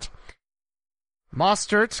smart.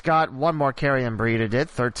 Mostert got one more carry than Breida did,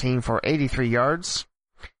 13 for 83 yards.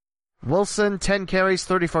 Wilson, 10 carries,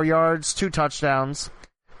 34 yards, 2 touchdowns.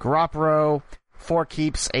 Garoppolo, 4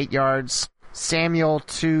 keeps, 8 yards. Samuel,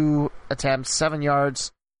 2 attempts, 7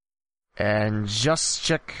 yards. And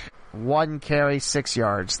Juszczyk, 1 carry, 6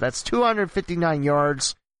 yards. That's 259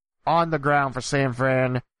 yards on the ground for San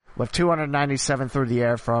Fran, with 297 through the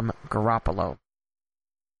air from Garoppolo.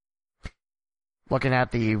 Looking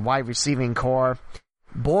at the wide receiving core,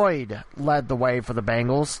 Boyd led the way for the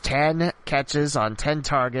Bengals. 10 catches on 10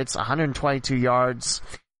 targets, 122 yards.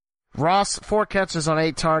 Ross, 4 catches on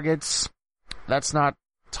 8 targets. That's not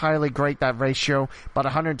entirely great, that ratio, but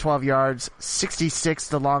 112 yards, 66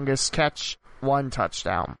 the longest catch, 1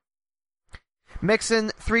 touchdown.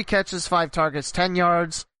 Mixon, 3 catches, 5 targets, 10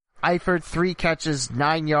 yards. Eifert, 3 catches,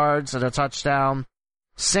 9 yards and a touchdown.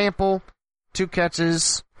 Sample, 2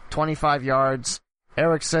 catches, 25 yards.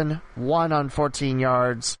 Erickson, 1 on 14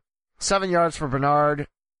 yards. 7 yards for Bernard.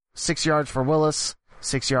 6 yards for Willis.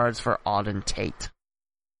 6 yards for Auden Tate.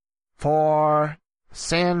 For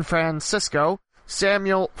San Francisco,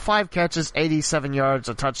 Samuel, 5 catches, 87 yards,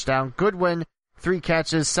 a touchdown. Goodwin, 3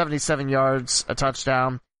 catches, 77 yards, a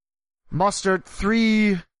touchdown. Mustard,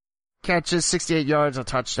 3 catches, 68 yards, a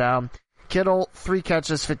touchdown. Kittle, 3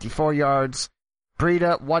 catches, 54 yards.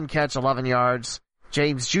 Breida, 1 catch, 11 yards.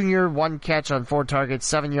 James Jr., 1 catch on 4 targets,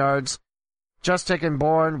 7 yards. Juszczyk and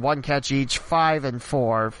Bourne, 1 catch each, 5 and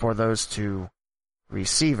 4 for those 2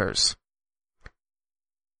 receivers.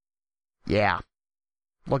 Yeah.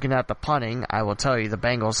 Looking at the punting, I will tell you the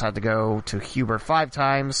Bengals had to go to Huber 5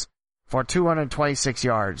 times for 226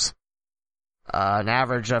 yards. An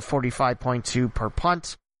average of 45.2 per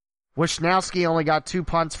punt. Wisnowski only got 2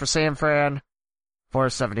 punts for San Fran for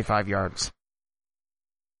 75 yards.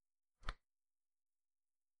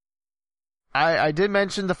 I did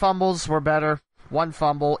mention the fumbles were better. 1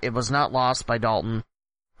 fumble. It was not lost by Dalton,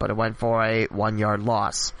 but it went for a 1-yard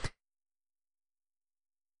loss.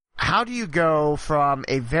 How do you go from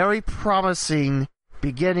a very promising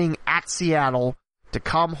beginning at Seattle to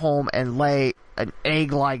come home and lay an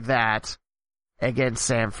egg like that against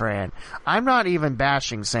San Fran? I'm not even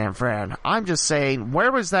bashing San Fran. I'm just saying,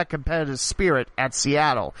 where was that competitive spirit at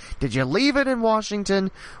Seattle? Did you leave it in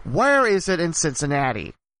Washington? Where is it in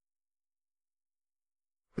Cincinnati?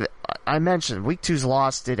 I mentioned week 2's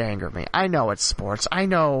loss did anger me. I know it's sports. I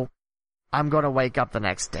know I'm going to wake up the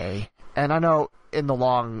next day. And I know in the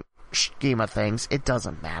long scheme of things, it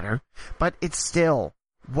doesn't matter. But it's still,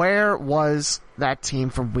 where was that team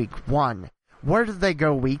from week 1? Where did they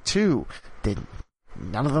go week 2? Did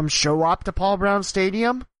none of them show up to Paul Brown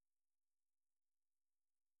Stadium?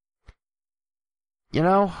 You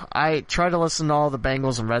know, I try to listen to all the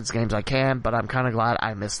Bengals and Reds games I can, but I'm kind of glad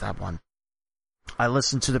I missed that one. I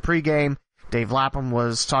listened to the pregame. Dave Lapham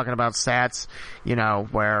was talking about stats, you know,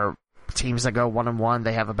 where teams that go 1-1,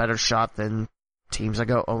 they have a better shot than teams that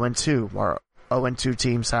go 0-2, where 0-2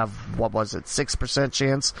 teams have, 6%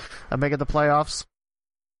 chance of making the playoffs.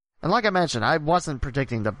 And like I mentioned, I wasn't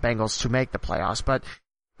predicting the Bengals to make the playoffs, but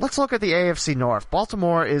let's look at the AFC North.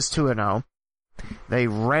 Baltimore is 2-0. They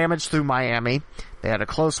ramaged through Miami. They had a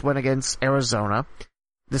close win against Arizona.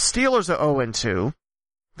 The Steelers are 0-2.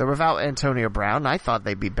 They're without Antonio Brown. I thought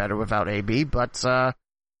they'd be better without AB, but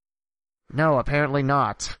No, apparently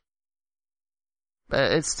not.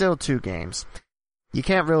 But it's still 2 games. You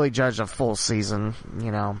can't really judge a full season,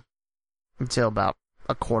 until about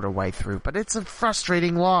a quarter way through. But it's a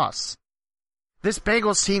frustrating loss. This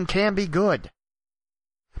Bengals team can be good.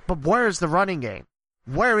 But where is the running game?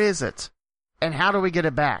 Where is it? And how do we get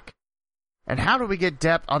it back? And how do we get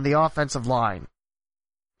depth on the offensive line?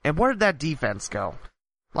 And where did that defense go?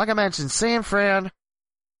 Like I mentioned, San Fran,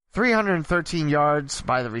 313 yards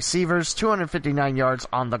by the receivers, 259 yards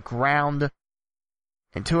on the ground,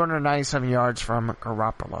 and 297 yards from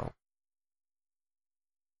Garoppolo.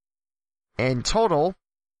 In total,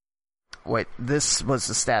 this was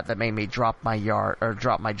the stat that made me drop my yards.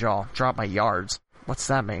 What's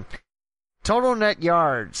that mean? Total net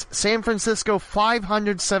yards, San Francisco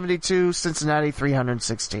 572, Cincinnati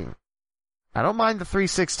 316. I don't mind the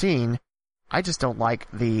 316. I just don't like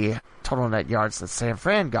the total net yards that San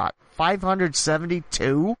Fran got.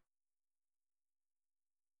 572?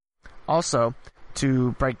 Also,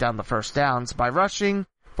 to break down the first downs, by rushing,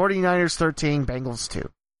 49ers 13, Bengals 2.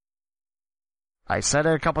 I said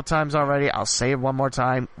it a couple times already. I'll say it one more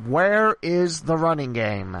time. Where is the running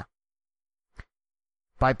game?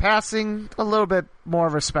 By passing, a little bit more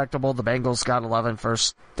respectable. The Bengals got 11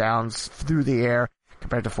 first downs through the air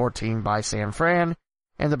compared to 14 by San Fran,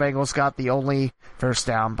 and the Bengals got the only first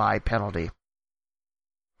down by penalty.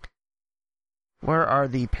 Where are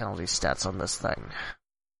the penalty stats on this thing?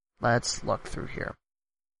 Let's look through here.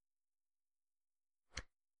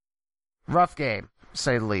 Rough game, to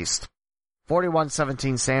say the least.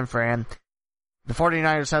 41-17 San Fran. The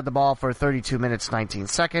 49ers had the ball for 32 minutes, 19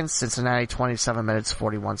 seconds. Cincinnati, 27 minutes,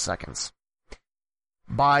 41 seconds.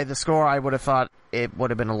 By the score, I would have thought it would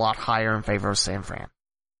have been a lot higher in favor of San Fran.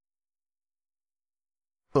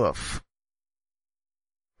 Oof.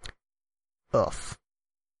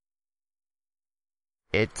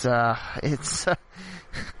 It's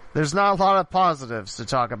there's not a lot of positives to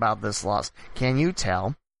talk about this loss. Can you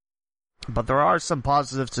tell? But there are some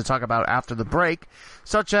positives to talk about after the break,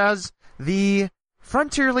 such as the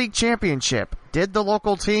Frontier League Championship. Did the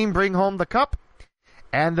local team bring home the cup?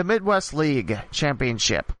 And the Midwest League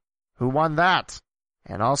Championship. Who won that?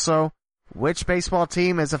 And also, which baseball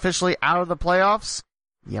team is officially out of the playoffs?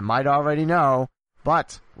 You might already know,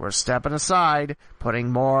 but we're stepping aside,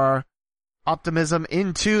 putting more optimism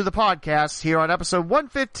into the podcast here on episode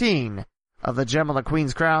 115 of the Gem on the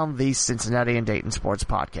Queen's Crown, the Cincinnati and Dayton Sports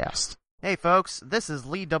Podcast. Hey folks, this is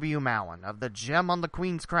Lee W. Mowen of the Gem on the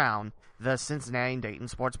Queen's Crown, the Cincinnati and Dayton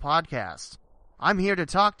Sports Podcast. I'm here to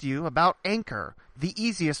talk to you about Anchor, the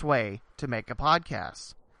easiest way to make a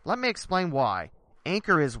podcast. Let me explain why.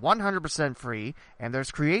 Anchor is 100% free, and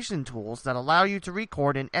there's creation tools that allow you to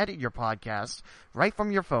record and edit your podcast right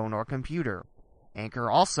from your phone or computer.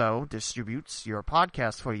 Anchor also distributes your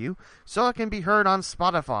podcast for you so it can be heard on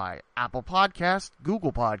Spotify, Apple Podcast,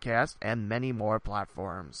 Google Podcast, and many more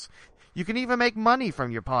platforms. You can even make money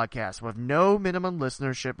from your podcast with no minimum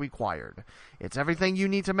listenership required. It's everything you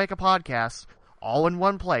need to make a podcast, all in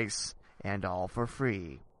one place, and all for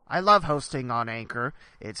free. I love hosting on Anchor.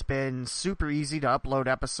 It's been super easy to upload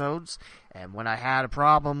episodes, and when I had a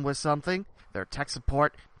problem with something, their tech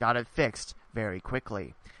support got it fixed very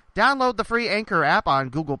quickly. Download the free Anchor app on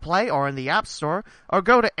Google Play or in the App Store, or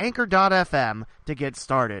go to Anchor.fm to get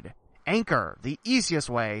started. Anchor, the easiest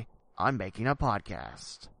way on making a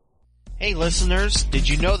podcast. Hey listeners, did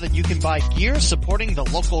you know that you can buy gear supporting the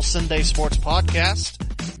local Sunday Sports Podcast?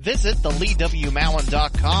 Visit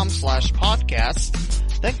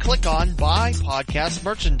theleewmowen.com/podcast, then click on Buy Podcast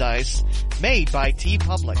Merchandise made by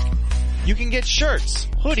TeePublic. You can get shirts,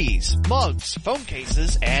 hoodies, mugs, phone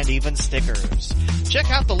cases, and even stickers.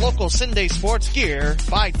 Check out the local Sunday Sports gear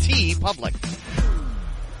by TeePublic.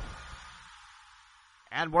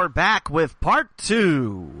 And we're back with part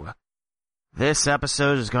 2. This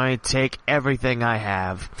episode is going to take everything I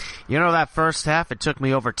have. You know, that first half, it took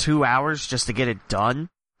me over 2 hours just to get it done.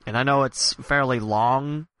 And I know it's a fairly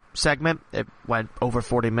long segment. It went over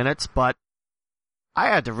 40 minutes, but I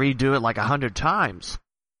had to redo it like 100 times.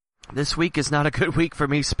 This week is not a good week for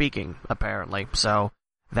me speaking, apparently, so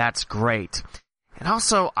that's great. And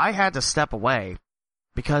also, I had to step away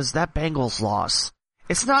because that Bengals loss,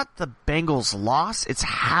 it's not the Bengals loss, it's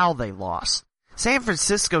how they lost. San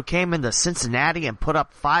Francisco came into Cincinnati and put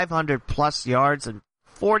up 500-plus yards and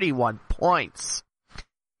 41 points.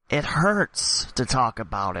 It hurts to talk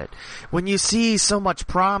about it. When you see so much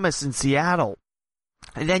promise in Seattle,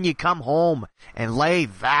 and then you come home and lay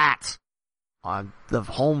that on the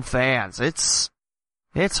home fans, it's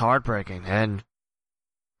heartbreaking. And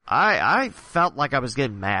I felt like I was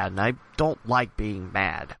getting mad, and I don't like being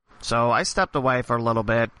mad. So I stepped away for a little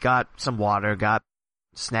bit, got some water, got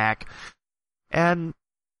snack, and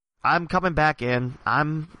I'm coming back in.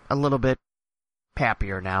 I'm a little bit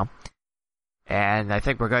happier now. And I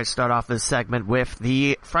think we're going to start off this segment with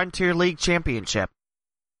the Frontier League Championship.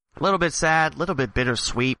 A little bit sad, a little bit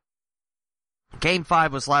bittersweet. Game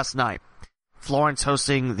 5 was last night. Florence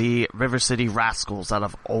hosting the River City Rascals out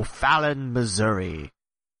of O'Fallon, Missouri.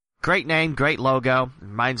 Great name, great logo.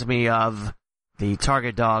 Reminds me of the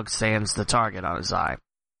Target dog sans the target on his eye.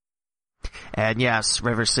 And yes,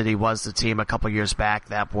 River City was the team a couple years back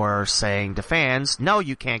that were saying to fans, no,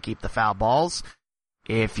 you can't keep the foul balls.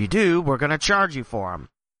 If you do, we're going to charge you for them.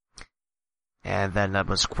 And then that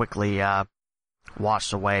was quickly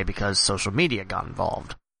washed away because social media got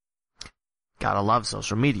involved. Gotta love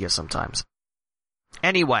social media sometimes.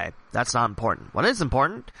 Anyway, that's not important. What is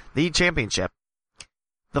important? The championship.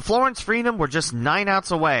 The Florence Freedom were just 9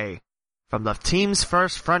 outs away from the team's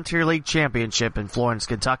first Frontier League championship in Florence,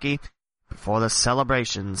 Kentucky, before the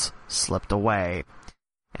celebrations slipped away.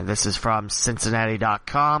 And this is from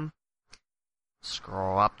Cincinnati.com.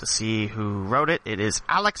 Scroll up to see who wrote it. It is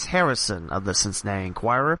Alex Harrison of the Cincinnati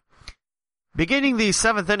Enquirer. Beginning the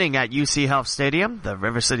 7th inning at UC Health Stadium, the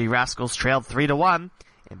River City Rascals trailed 3-1,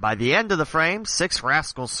 and by the end of the frame, 6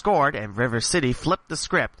 Rascals scored and River City flipped the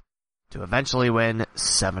script to eventually win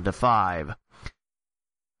 7-5.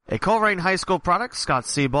 A Coleraine High School product, Scott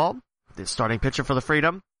Sebald, the starting pitcher for the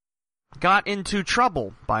Freedom, got into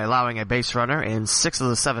trouble by allowing a base runner in 6 of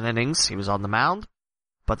the 7 innings he was on the mound,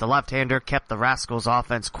 but the left-hander kept the Rascals'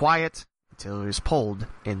 offense quiet until he was pulled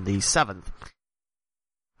in the 7th.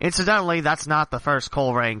 Incidentally, that's not the first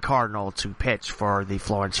Coleraine Cardinal to pitch for the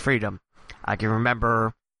Florence Freedom. I can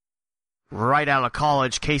remember right out of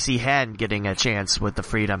college, Casey Henn getting a chance with the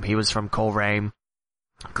Freedom. He was from Coleraine.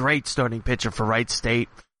 Great starting pitcher for Wright State.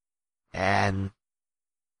 And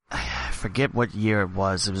I forget what year it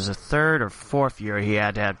was. It was the 3rd or 4th year he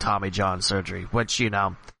had to have Tommy John surgery, which,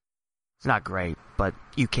 it's not great, but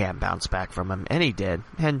you can bounce back from him. And he did.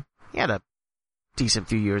 And he had a decent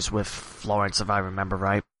few years with Florence, if I remember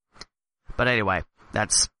right. But anyway,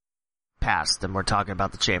 that's past, and we're talking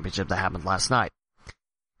about the championship that happened last night.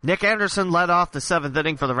 Nick Anderson led off the 7th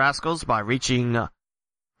inning for the Rascals by reaching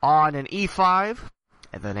on an E5,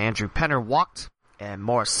 and then Andrew Penner walked, and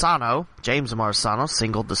James Morisano,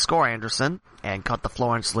 singled to score Anderson, and cut the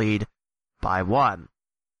Florence lead by 1.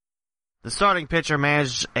 The starting pitcher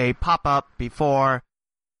managed a pop-up before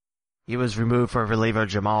he was removed for reliever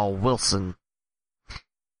Jamal Wilson.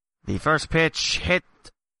 The first pitch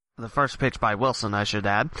by Wilson, I should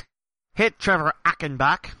add, hit Trevor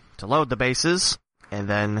Achenbach to load the bases, and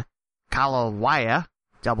then Kalawaya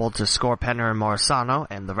doubled to score Penner and Morisano,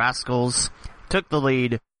 and the Rascals took the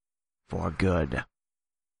lead for good.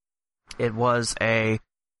 It was a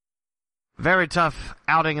very tough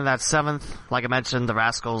outing in that 7th. Like I mentioned, the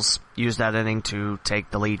Rascals used that inning to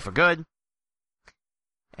take the lead for good,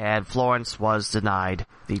 and Florence was denied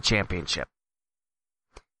the championship.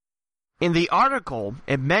 In the article,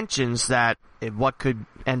 it mentions that what could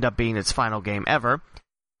end up being its final game ever,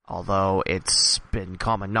 although it's been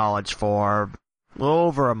common knowledge for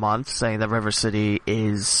over a month saying that River City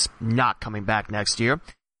is not coming back next year,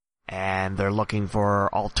 and they're looking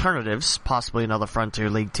for alternatives, possibly another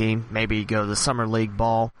Frontier League team, maybe go the Summer League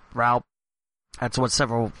ball route. That's what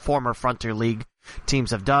several former Frontier League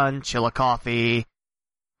teams have done. Chillicothe,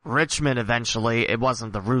 Richmond eventually. It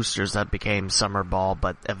wasn't the Roosters that became summer ball,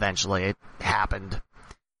 but eventually it happened.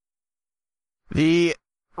 The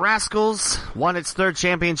Rascals won its 3rd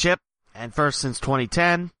championship, and first since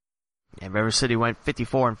 2010. And River City went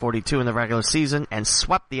 54-42 in the regular season and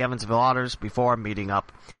swept the Evansville Otters before meeting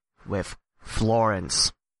up with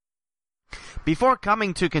Florence. Before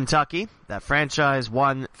coming to Kentucky, that franchise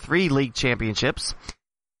won 3 league championships,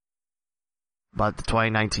 but the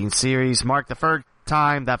 2019 series marked the first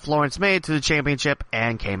time that Florence made it to the championship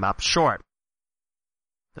and came up short.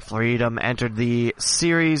 The Freedom entered the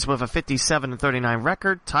series with a 57-39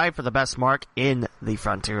 record, tied for the best mark in the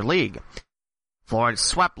Frontier League. Florence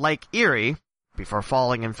swept Lake Erie before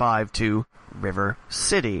falling in 5 to River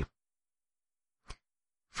City.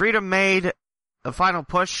 Freedom made a final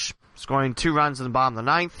push, scoring 2 runs in the bottom of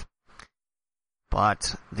the 9th,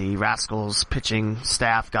 but the Rascals pitching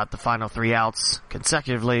staff got the final 3 outs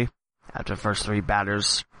consecutively after the first 3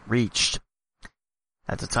 batters reached.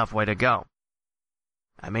 That's a tough way to go.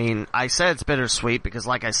 I mean, I said it's bittersweet because,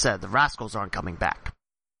 like I said, the Rascals aren't coming back.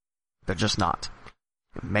 They're just not.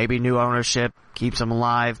 Maybe new ownership keeps them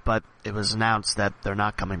alive, but it was announced that they're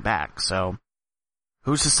not coming back, so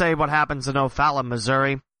who's to say what happens in O'Fallon,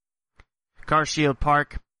 Missouri? Carshield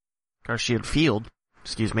Field,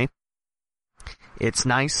 Excuse me. It's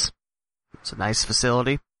nice. It's a nice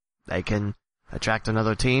facility. They can attract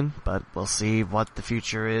another team, but we'll see what the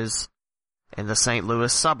future is in the St.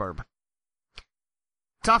 Louis suburb.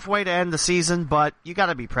 Tough way to end the season, but you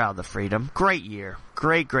gotta be proud of the Freedom. Great year.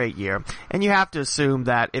 Great year. And you have to assume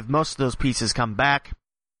that if most of those pieces come back,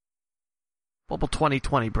 what will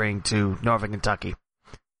 2020 bring to Northern Kentucky?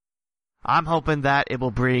 I'm hoping that it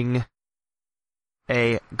will bring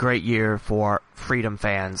a great year for Freedom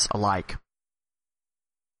fans alike.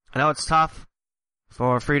 I know it's tough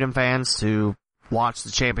for Freedom fans to watch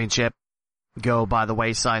the championship go by the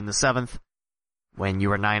wayside in the 7th when you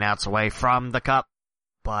were 9 outs away from the Cup,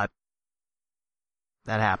 but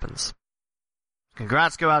that happens.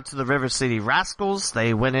 Congrats go out to the River City Rascals.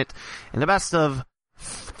 They win it in the best of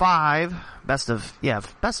 5. Best of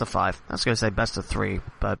 5. I was going to say best of 3,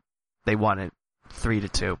 but they won it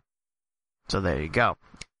 3-2. So there you go.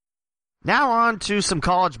 Now on to some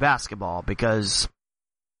college basketball, because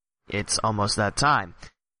it's almost that time.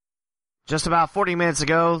 Just about 40 minutes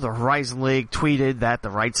ago, the Horizon League tweeted that the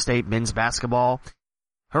Wright State men's basketball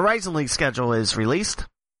Horizon League schedule is released.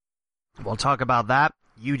 We'll talk about that.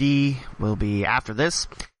 UD will be after this.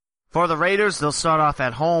 For the Raiders, they'll start off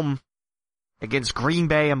at home against Green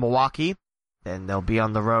Bay and Milwaukee. Then they'll be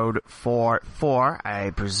on the road for 4.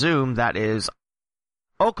 I presume that is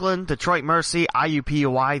Oakland, Detroit Mercy,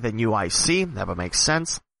 IUPUI, then UIC. That would make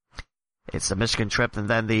sense. It's the Michigan trip and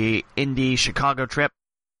then the Indy Chicago trip.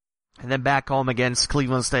 And then back home against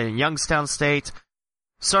Cleveland State and Youngstown State.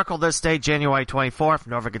 Circle this date, January 24th,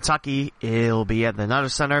 Northern Kentucky. It'll be at the Nutter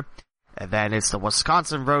Center. And then it's the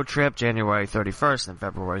Wisconsin road trip, January 31st and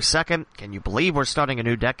February 2nd. Can you believe we're starting a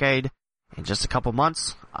new decade in just a couple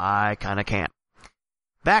months? I kinda can't.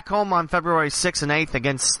 Back home on February 6th and 8th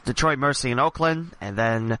against Detroit Mercy and Oakland. And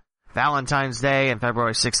then Valentine's Day and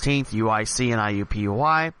February 16th, UIC and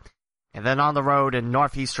IUPUI. And then on the road in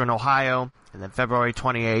northeastern Ohio. And then February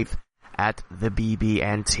 28th at the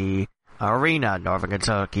BB&T Arena, Northern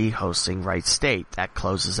Kentucky hosting Wright State. That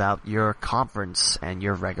closes out your conference and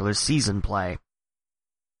your regular season play.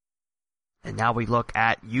 And now we look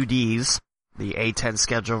at UD's, the A-10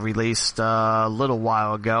 schedule released a little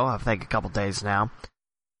while ago, I think a couple days now.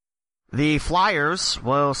 The Flyers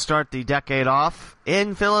will start the decade off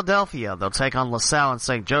in Philadelphia. They'll take on LaSalle and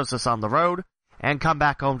St. Joseph's on the road and come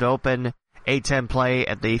back home to open A-10 play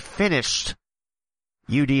at the finished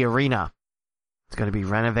UD Arena. It's going to be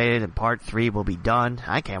renovated and part 3 will be done.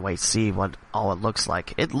 I can't wait to see what all it looks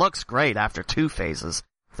like. It looks great after 2 phases.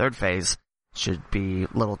 3rd phase should be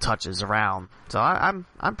little touches around. So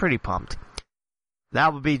I'm pretty pumped.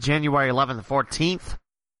 That will be January 11th and 14th.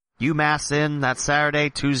 UMass in that Saturday.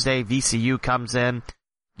 Tuesday, VCU comes in.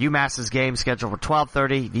 UMass's game scheduled for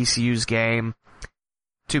 12:30. VCU's game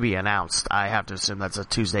to be announced. I have to assume that's a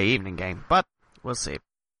Tuesday evening game, but we'll see.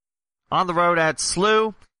 On the road at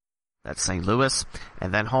SLU. That's St. Louis.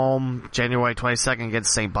 And then home January 22nd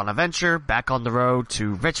against St. Bonaventure. Back on the road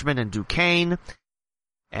to Richmond and Duquesne.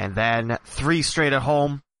 And then 3 straight at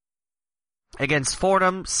home against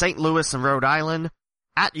Fordham, St. Louis, and Rhode Island.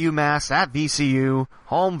 At UMass, at VCU,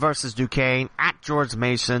 home versus Duquesne, at George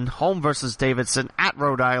Mason, home versus Davidson, at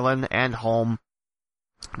Rhode Island, and home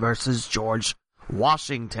versus George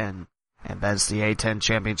Washington. And that's the A-10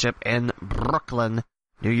 championship in Brooklyn,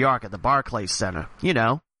 New York at the Barclays Center. You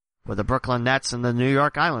know, where the Brooklyn Nets and the New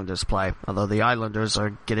York Islanders play. Although the Islanders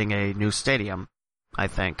are getting a new stadium, I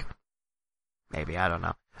think. Maybe, I don't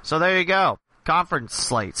know. So there you go. Conference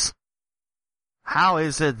slates. How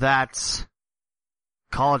is it that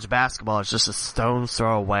college basketball is just a stone's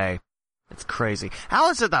throw away? It's crazy. How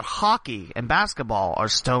is it that hockey and basketball are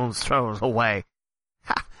stone's throw away?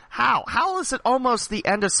 How? How is it almost the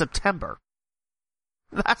end of September?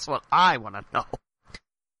 That's what I want to know.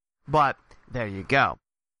 But there you go.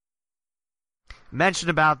 Mentioned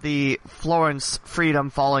about the Florence Freedom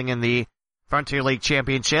falling in the Frontier League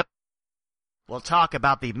Championship. We'll talk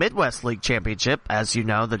about the Midwest League Championship. As you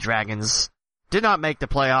know, the Dragons did not make the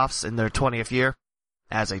playoffs in their 20th year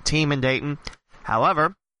as a team in Dayton.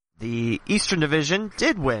 However, the Eastern Division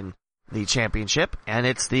did win the championship, and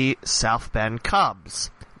it's the South Bend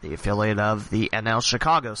Cubs, the affiliate of the NL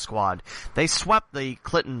Chicago squad. They swept the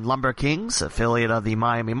Clinton Lumber Kings, affiliate of the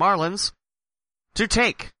Miami Marlins, to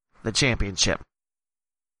take the championship.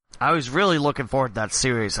 I was really looking forward to that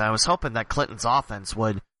series. I was hoping that Clinton's offense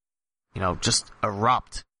would, just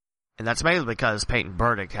erupt. And that's mainly because Peyton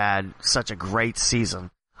Burdick had such a great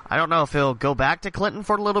season. I don't know if he'll go back to Clinton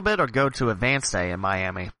for a little bit or go to Advanced Day in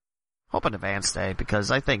Miami. Hoping Advanced Day,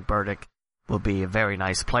 because I think Burdick will be a very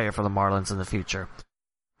nice player for the Marlins in the future.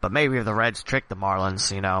 But maybe if the Reds trick the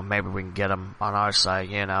Marlins, maybe we can get them on our side,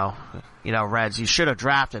 Reds, you should have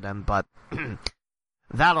drafted him, but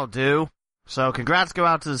that'll do. So congrats go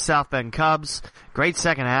out to the South Bend Cubs. Great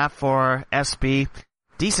second half for SB.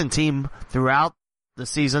 Decent team throughout the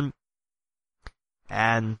season.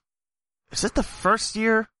 And is it the first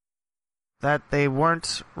year that they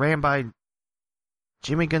weren't ran by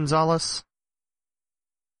Jimmy Gonzalez?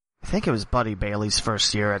 I think it was Buddy Bailey's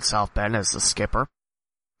first year at South Bend as the skipper.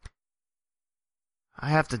 I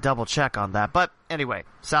have to double check on that. But anyway,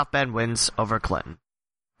 South Bend wins over Clinton.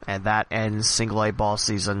 And that ends single A ball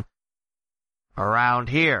season around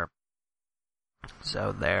here.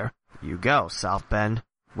 So there you go. South Bend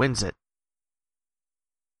wins it.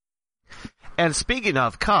 And speaking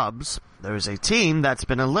of Cubs, there's a team that's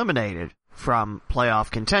been eliminated from playoff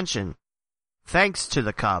contention. Thanks to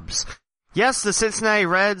the Cubs. Yes, the Cincinnati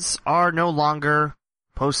Reds are no longer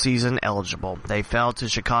postseason eligible. They fell to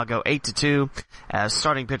Chicago 8-2 as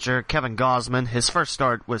starting pitcher Kevin Gausman. His first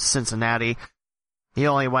start was Cincinnati. He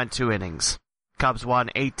only went 2 innings. Cubs won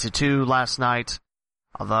 8-2 last night.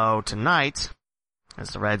 Although tonight,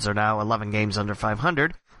 as the Reds are now 11 games under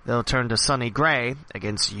 500, they'll turn to Sonny Gray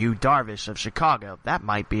against Yu Darvish of Chicago. That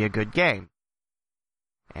might be a good game.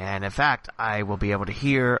 And in fact, I will be able to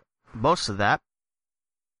hear most of that,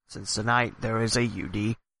 since tonight there is a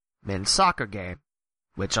UD men's soccer game,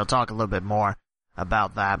 which I'll talk a little bit more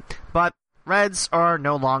about that. But Reds are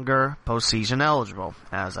no longer postseason eligible.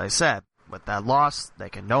 As I said, with that loss, they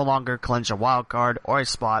can no longer clinch a wild card or a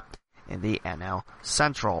spot in the NL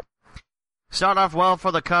Central. Start off well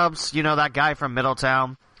for the Cubs. That guy from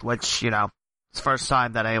Middletown, which, it's the first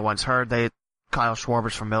time that anyone's heard. Kyle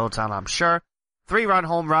Schwarber's from Middletown, I'm sure. 3-run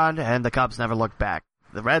home run, and the Cubs never looked back.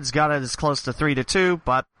 The Reds got it as close to 3-2,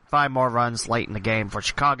 but 5 more runs late in the game for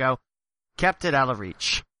Chicago kept it out of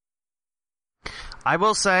reach. I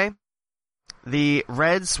will say, the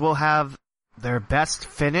Reds will have their best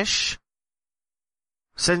finish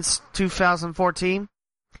since 2014,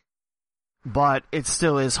 but it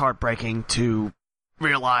still is heartbreaking to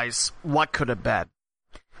realize what could have been.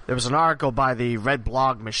 There was an article by the Red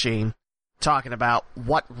Blog Machine talking about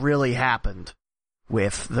what really happened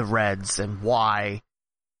with the Reds and why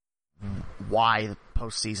the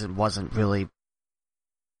postseason wasn't really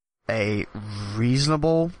a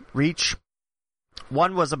reasonable reach.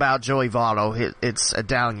 One was about Joey Votto. It's a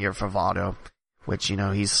down year for Votto, which,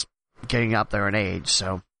 he's getting up there in age,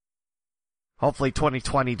 so hopefully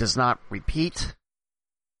 2020 does not repeat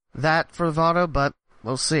that for Votto, but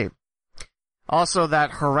we'll see. Also,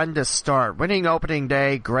 that horrendous start. Winning opening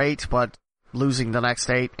day, great, but losing the next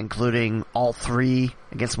 8, including all 3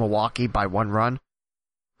 against Milwaukee by 1 run.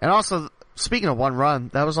 And also, speaking of 1 run,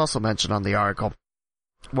 that was also mentioned on the article,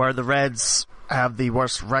 where the Reds have the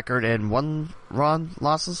worst record in 1-run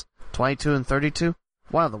losses, 22-32,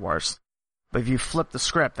 one of the worst. But if you flip the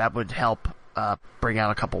script, that would help bring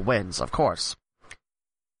out a couple wins, of course.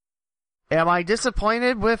 Am I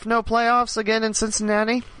disappointed with no playoffs again in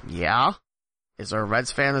Cincinnati? Yeah. Is there a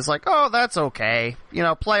Reds fan that's like, oh, that's okay.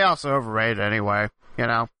 Playoffs are overrated anyway.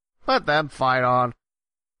 Let them fight on.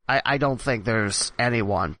 I don't think there's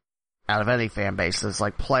anyone out of any fan base that's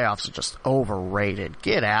like, playoffs are just overrated.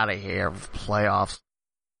 Get out of here with playoffs.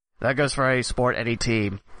 That goes for any sport, any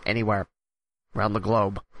team, anywhere around the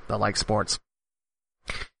globe that likes sports.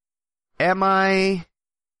 Am I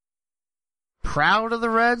proud of the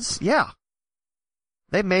Reds? Yeah.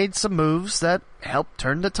 They made some moves that helped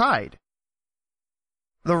turn the tide.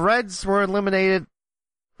 The Reds were eliminated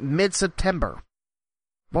mid-September.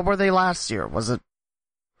 What were they last year? Was it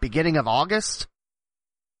beginning of August?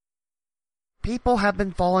 People have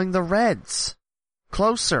been following the Reds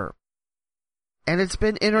closer. And it's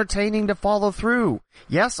been entertaining to follow through.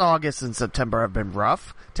 Yes, August and September have been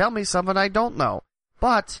rough. Tell me something I don't know.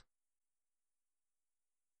 But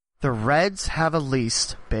the Reds have at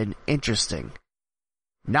least been interesting.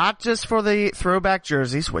 Not just for the throwback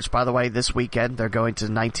jerseys, which, by the way, this weekend they're going to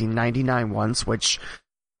 1999 ones, which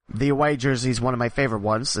the away jersey is one of my favorite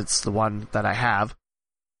ones. It's the one that I have.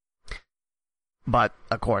 But,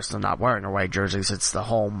 of course, they're not wearing away jerseys. It's the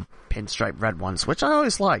home pinstripe red ones, which I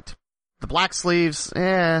always liked. The black sleeves,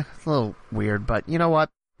 a little weird, but you know what?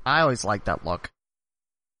 I always liked that look.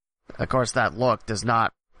 Of course, that look does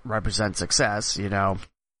not represent success,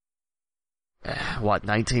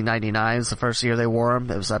 1999 is the first year they wore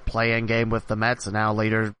them. It was that play-in game with the Mets, and now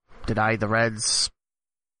later denied the Reds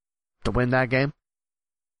to win that game.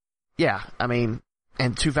 Yeah, in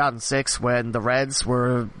 2006, when the Reds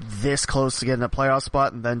were this close to getting a playoff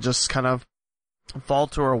spot and then just kind of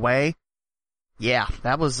falter away, yeah,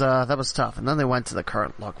 that was tough. And then they went to the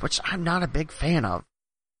current look, which I'm not a big fan of.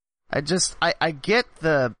 I get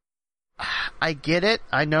it.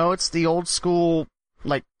 I know it's the old school,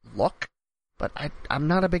 look, but I'm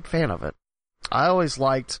not a big fan of it. I always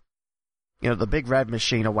liked, the big red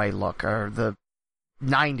machine away look, or the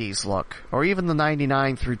 90s look, or even the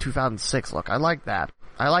 99 through 2006 look. I like that.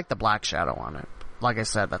 I like the black shadow on it. Like I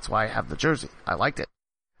said, that's why I have the jersey. I liked it.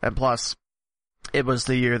 And plus, it was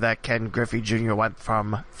the year that Ken Griffey Jr. went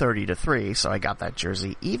from 30 to 3, so I got that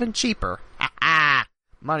jersey even cheaper.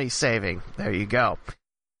 Money saving. There you go.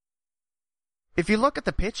 If you look at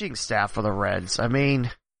the pitching staff for the Reds, I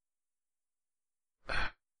mean,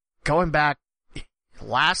 going back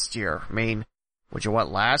last year, would you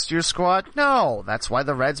want last year's squad? No, that's why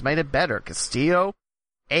the Reds made it better. Castillo,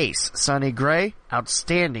 ace. Sonny Gray,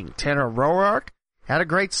 outstanding. Tanner Roark had a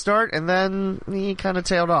great start, and then he kind of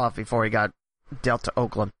tailed off before he got dealt to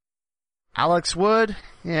Oakland. Alex Wood,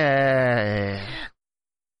 yeah,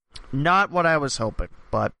 not what I was hoping,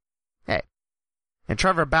 but hey. And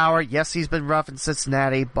Trevor Bauer, yes, he's been rough in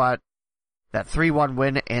Cincinnati, but that 3-1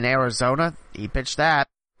 win in Arizona, he pitched that.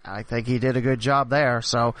 I think he did a good job there,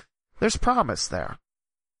 so there's promise there.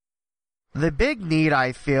 The big need,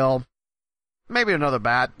 I feel, maybe another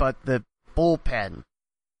bat, but the bullpen.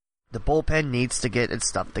 The bullpen needs to get its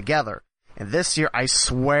stuff together. And this year, I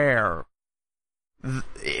swear,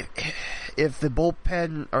 if the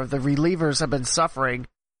bullpen or the relievers have been suffering,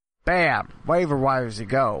 bam, waiver wires you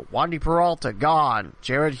go. Wandy Peralta, gone.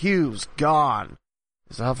 Jared Hughes, gone.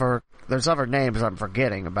 There's other names I'm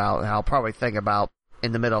forgetting about, and I'll probably think about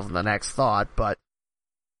in the middle of the next thought, but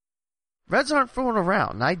Reds aren't fooling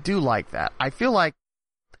around, and I do like that. I feel like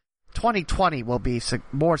 2020 will be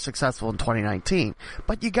more successful in 2019,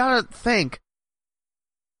 but you gotta think,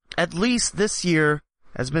 at least this year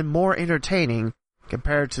has been more entertaining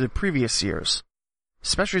compared to the previous years.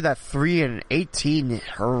 Especially that 3-18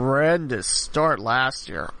 horrendous start last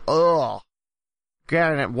year. Ugh.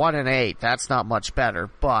 Granted, at 1-8, that's not much better,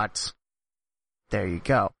 but there you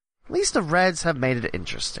go. At least the Reds have made it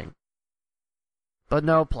interesting. But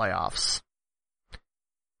no playoffs.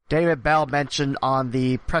 David Bell mentioned on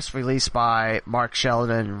the press release by Mark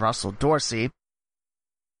Sheldon and Russell Dorsey,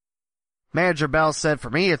 Manager Bell said, "For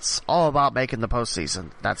me, it's all about making the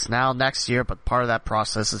postseason. That's now next year, but part of that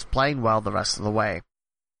process is playing well the rest of the way."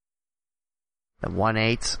 The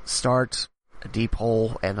 1-8 start, a deep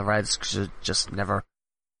hole, and the Reds should just never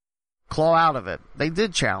claw out of it. They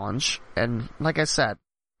did challenge, and like I said,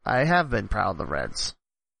 I have been proud of the Reds.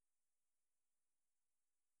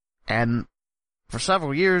 And for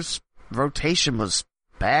several years, rotation was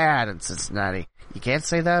bad in Cincinnati. You can't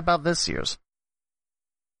say that about this year's.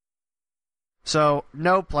 So,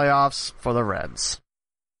 no playoffs for the Reds,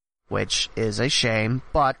 which is a shame,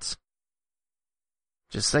 but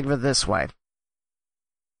just think of it this way.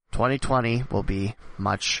 2020 will be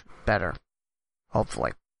much better.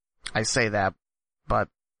 Hopefully. I say that, but,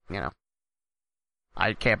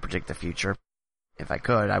 I can't predict the future. If I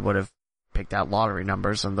could, I would have picked out lottery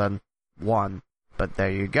numbers and then won, but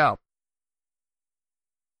there you go.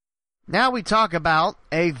 Now we talk about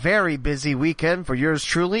a very busy weekend for yours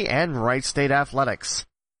truly and Wright State Athletics.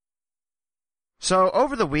 So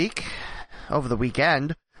over the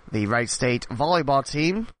weekend, the Wright State volleyball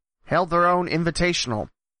team held their own invitational.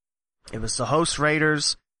 It was the host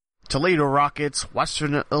Raiders, Toledo Rockets,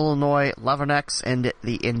 Western Illinois Leathernecks, and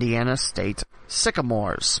the Indiana State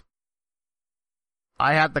Sycamores.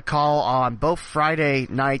 I had the call on both Friday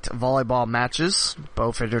night volleyball matches,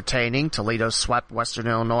 both entertaining. Toledo swept Western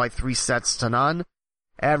Illinois 3-0,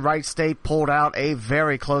 and Wright State pulled out a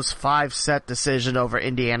very close 5-set decision over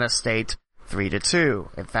Indiana State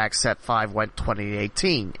 3-2. In fact, set 5 went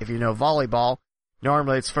 20-18. If you know volleyball,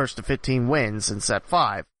 normally it's first to 15 wins in set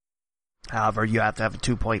 5. However, you have to have a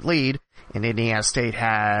 2-point lead, and Indiana State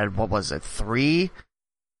had, 3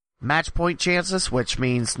 match point chances, which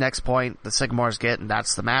means next point the Sycamores get, and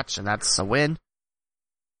that's the match, and that's a win.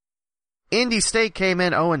 Indy State came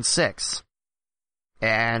in 0-6.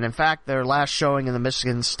 And in fact, their last showing in the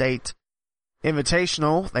Michigan State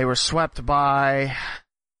Invitational, they were swept by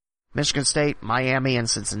Michigan State, Miami, and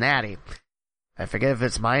Cincinnati. I forget if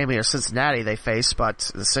it's Miami or Cincinnati they faced,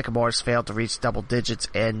 but the Sycamores failed to reach double digits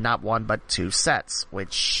in not 1 but 2 sets,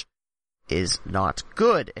 which is not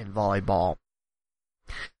good in volleyball.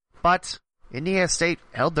 But Indiana State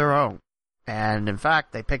held their own, and in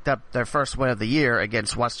fact, they picked up their first win of the year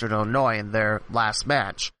against Western Illinois in their last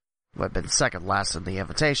match, who had been second last in the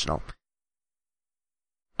Invitational.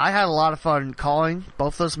 I had a lot of fun calling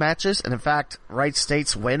both those matches, and in fact, Wright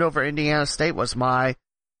State's win over Indiana State was my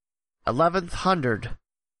 1100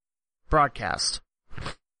 broadcast.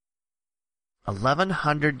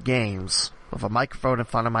 1100 games with a microphone in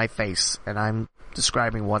front of my face, and I'm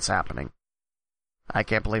describing what's happening. I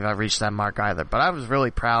can't believe I reached that mark either, but I was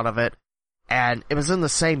really proud of it, and it was in the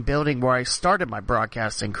same building where I started my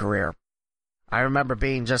broadcasting career. I remember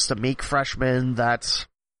being just a meek freshman that,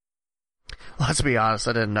 let's be honest,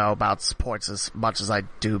 I didn't know about sports as much as I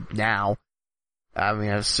do now. I mean,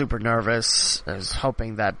 I was super nervous. I was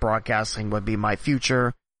hoping that broadcasting would be my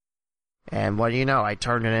future. And what do you know, I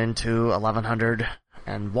turned it into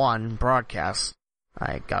 1101 broadcasts.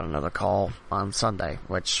 I got another call on Sunday,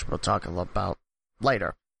 which we'll talk a little about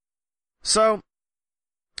later. So,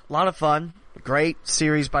 a lot of fun. Great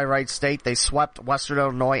series by Wright State. They swept Western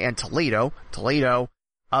Illinois and Toledo. Toledo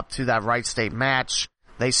up to that Wright State match.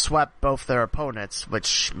 They swept both their opponents,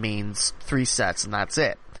 which means 3 sets, and that's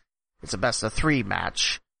it. It's a best-of-3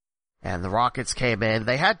 match. And the Rockets came in.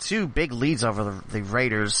 They had 2 big leads over the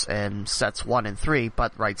Raiders in sets 1 and 3,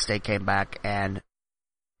 but Wright State came back and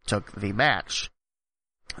took the match.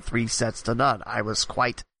 3 sets to none. I was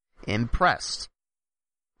quite impressed.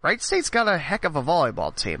 Wright State's got a heck of a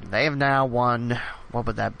volleyball team. They have now won, what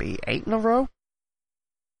would that be, 8 in a row?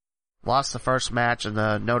 Lost the first match in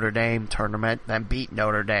the Notre Dame tournament, then beat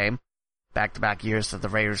Notre Dame. Back-to-back years that the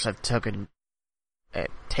Raiders have taken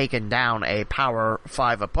down a Power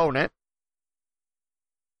 5 opponent.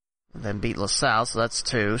 Then beat LaSalle, so that's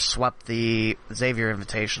 2. Swept the Xavier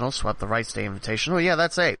Invitational, swept the Wright State Invitational. Yeah,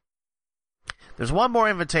 that's 8. There's one more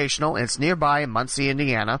Invitational, and it's nearby in Muncie,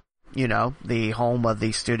 Indiana. You know, the home of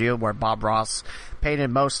the studio where Bob Ross painted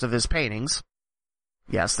most of his paintings.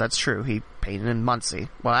 Yes, that's true. He painted in Muncie.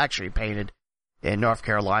 Well, actually, he painted in North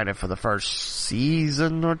Carolina for the first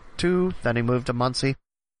season or 2. Then he moved to Muncie.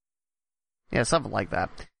 Yeah, something like that.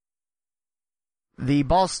 The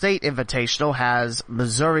Ball State Invitational has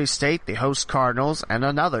Missouri State, the host Cardinals, and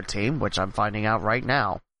another team, which I'm finding out right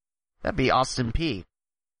now. That'd be Austin Peay.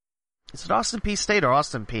 Is it Austin Peay State or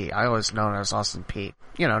Austin Peay? I always known it as Austin Peay.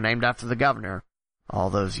 You know, named after the governor all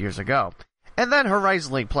those years ago. And then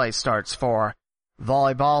Horizon League play starts for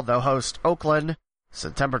volleyball. They'll host Oakland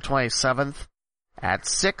September 27th at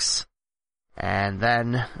 6. And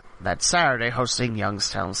then that Saturday hosting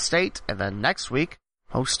Youngstown State. And then next week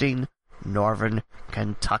hosting Northern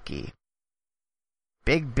Kentucky.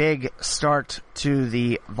 Big start to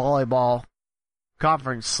the volleyball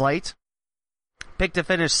conference slate. Picked to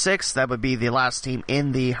finish 6th. That would be the last team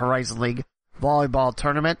in the Horizon League volleyball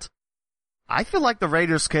tournament. I feel like the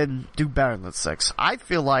Raiders can do better than 6. I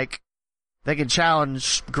feel like they can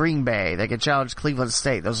challenge Green Bay. They can challenge Cleveland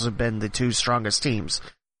State. Those have been the 2 strongest teams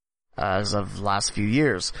as of the last few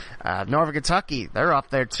years. Northern Kentucky, they're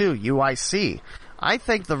up there too. UIC. I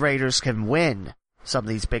think the Raiders can win some of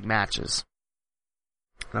these big matches.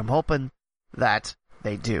 And I'm hoping that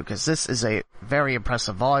they do, because this is a very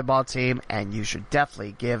impressive volleyball team, and you should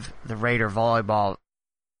definitely give the Raider volleyball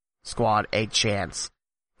squad a chance.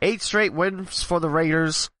 8 straight wins for the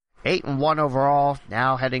Raiders, 8-1 overall,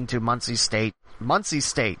 now heading to Ball State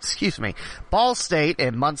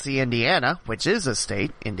in Muncie, Indiana, which is a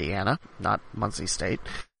state, Indiana, not Muncie State.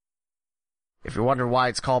 If you're wondering why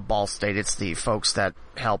it's called Ball State, it's the folks that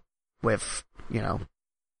help with, you know,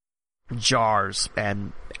 jars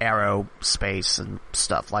and aerospace and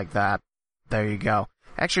stuff like that. There you go.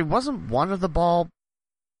 Actually, wasn't one of the ball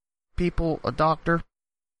people a doctor?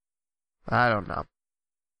 I don't know.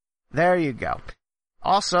 There you go.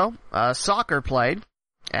 Also, soccer played.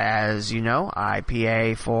 As you know, I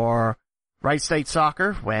PA for Wright State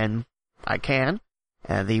Soccer when I can.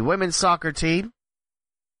 And the women's soccer team,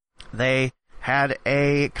 they had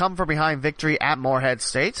a come-from-behind victory at Morehead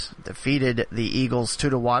State. Defeated the Eagles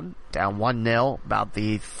 2-1, down 1-0, about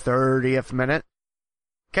the 30th minute.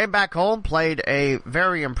 Came back home, played a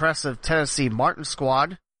very impressive Tennessee Martin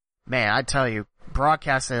squad. Man, I tell you,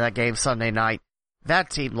 broadcasting that game Sunday night,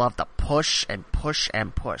 that team loved to push and push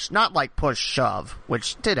and push. Not like push-shove,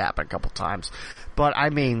 which did happen a couple times. But,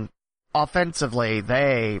 I mean, offensively,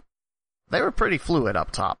 they were pretty fluid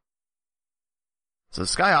up top. So the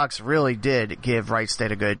Skyhawks really did give Wright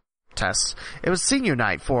State a good test. It was senior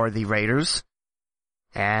night for the Raiders,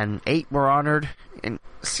 and 8 were honored. And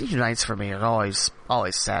senior nights for me are always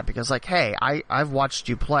sad, because, like, hey, I've watched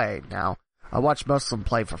you play now. I watched most of them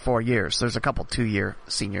play for 4 years. There's a couple 2-year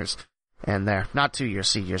seniors in there. Not 2-year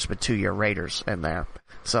seniors, but 2-year Raiders in there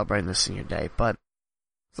celebrating the senior day. But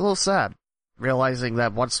it's a little sad, realizing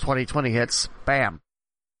that once 2020 hits, bam,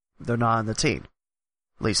 they're not on the team.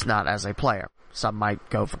 At least not as a player. Some might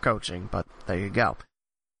go for coaching, but there you go.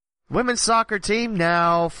 Women's soccer team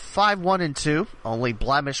now 5-1-2. Only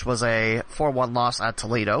blemish was a 4-1 loss at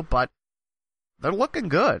Toledo, but they're looking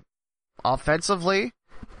good. Offensively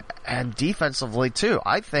and defensively too.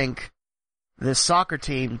 I think this soccer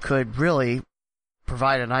team could really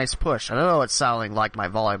provide a nice push. I know it's sounding like my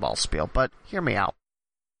volleyball spiel, but hear me out.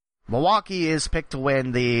 Milwaukee is picked to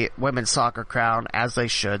win the women's soccer crown, as they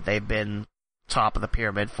should. They've been top of the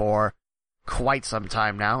pyramid for quite some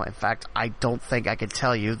time now. In fact, I don't think I can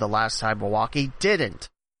tell you the last time Milwaukee didn't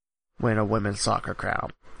win a women's soccer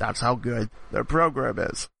crown. That's how good their program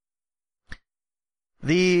is.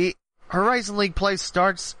 The Horizon League play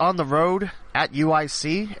starts on the road at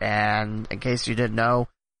UIC, and in case you didn't know,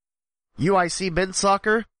 UIC men's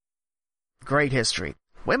soccer, great history.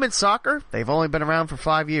 Women's soccer, they've only been around for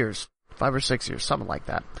 5 years, 5 or 6 years, something like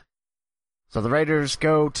that. So the Raiders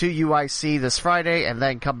go to UIC this Friday and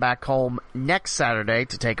then come back home next Saturday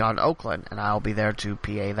to take on Oakland, and I'll be there to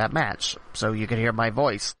PA that match, so you can hear my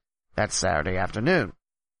voice that Saturday afternoon.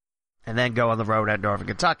 And then go on the road at Northern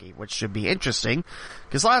Kentucky, which should be interesting,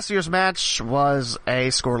 because last year's match was a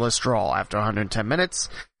scoreless draw after 110 minutes,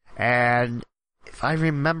 and if I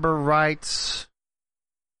remember right,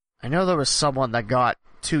 I know there was someone that got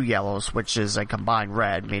 2 yellows, which is a combined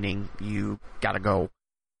red, meaning you gotta go.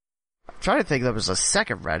 I'm trying to think there was a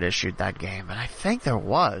second red issued that game, and I think there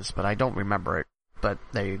was, but I don't remember it. But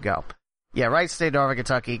there you go. Yeah, Wright State, Northern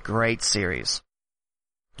Kentucky, great series.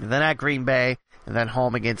 And then at Green Bay, and then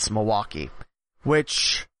home against Milwaukee,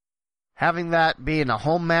 which, having that being a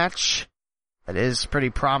home match, it is pretty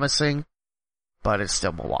promising, but it's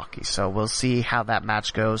still Milwaukee. So we'll see how that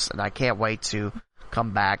match goes, and I can't wait to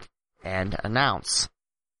come back and announce.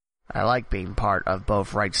 I like being part of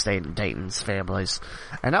both Wright State and Dayton's families.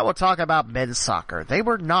 And now we'll talk about men's soccer. They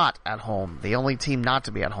were not at home, the only team not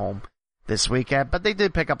to be at home this weekend, but they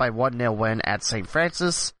did pick up a 1-0 win at St.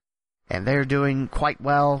 Francis, and they're doing quite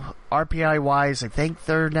well. RPI-wise, I think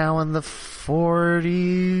they're now in the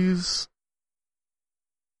 40s.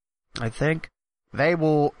 I think. They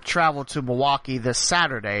will travel to Milwaukee this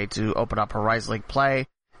Saturday to open up Horizon League play.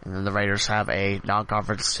 And then the Raiders have a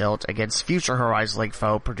non-conference tilt against future Horizon League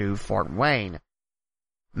foe Purdue Fort Wayne.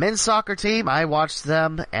 Men's soccer team, I watched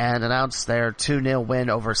them and announced their 2-0 win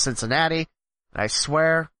over Cincinnati. And I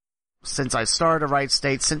swear, since I started at Wright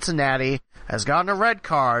State, Cincinnati has gotten a red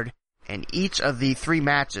card in each of the 3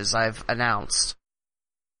 matches I've announced.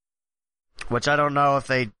 Which I don't know if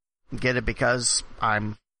they get it because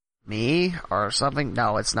I'm me or something.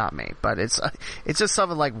 No, it's not me, but it's just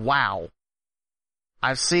something like, wow.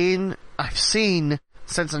 I've seen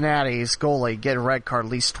Cincinnati's goalie get a red card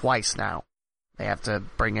at least twice now. They have to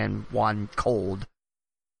bring in one cold.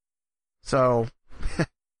 So,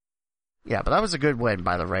 yeah, but that was a good win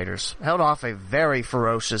by the Raiders. Held off a very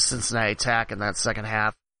ferocious Cincinnati attack in that second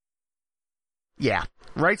half. Yeah,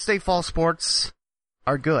 Wright State Fall Sports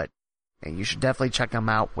are good, and you should definitely check them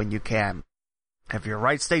out when you can. If you're a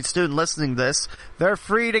Wright State student listening to this, they're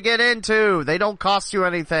free to get into. They don't cost you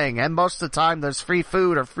anything, and most of the time there's free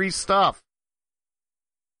food or free stuff.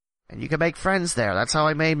 And you can make friends there. That's how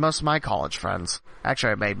I made most of my college friends.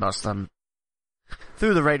 Actually, I made most of them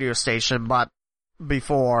through the radio station, but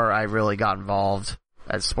before I really got involved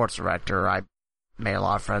as sports director, I made a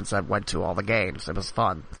lot of friends that went to all the games. It was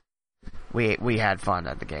fun. We had fun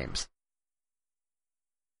at the games.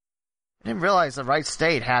 I didn't realize that Wright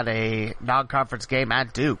State had a non-conference game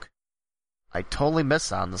at Duke. I totally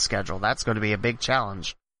missed that on the schedule. That's going to be a big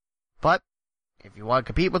challenge. But, if you want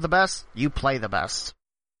to compete with the best, you play the best.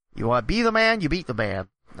 You want to be the man, you beat the man.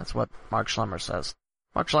 That's what Mark Schlemmer says.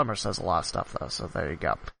 Mark Schlemmer says a lot of stuff, though, so there you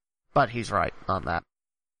go. But he's right on that.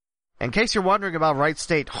 In case you're wondering about Wright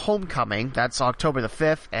State Homecoming, that's October the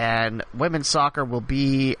 5th, and women's soccer will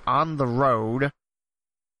be on the road.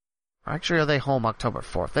 Actually, are they home October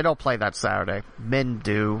 4th? They don't play that Saturday. Men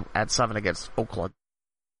do at 7 against Oakland.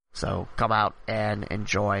 So come out and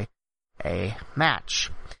enjoy a match.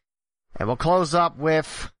 And we'll close up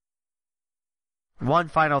with one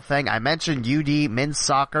final thing. I mentioned UD men's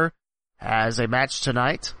soccer has a match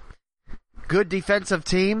tonight. Good defensive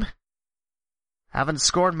team. Haven't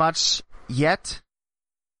scored much yet.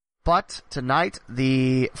 But tonight,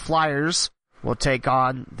 the Flyers will take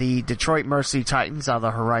on the Detroit Mercy Titans out of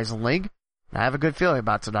the Horizon League. And I have a good feeling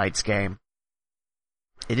about tonight's game.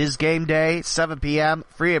 It is game day, 7 p.m.,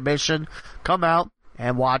 free admission. Come out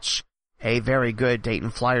and watch a very good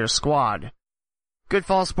Dayton Flyers squad. Good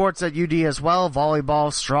fall sports at UD as well.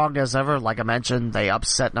 Volleyball strong as ever. Like I mentioned, they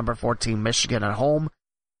upset number 14 Michigan at home.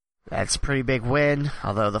 That's a pretty big win,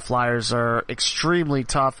 although the Flyers are extremely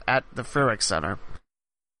tough at the Furrick Center.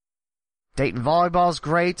 Dayton volleyball is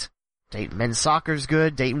great. Dayton men's soccer is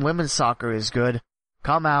good. Dayton women's soccer is good.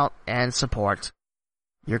 Come out and support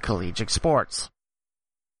your collegiate sports.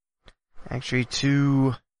 Actually,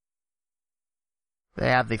 they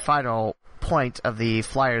have the final point of the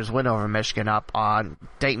Flyers win over Michigan up on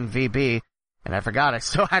Dayton VB, and I forgot I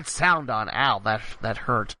still had sound on. Ow, that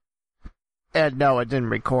hurt. And no, it didn't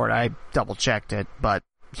record. I double-checked it, but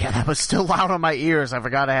yeah, that was still loud on my ears. I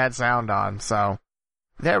forgot I had sound on, so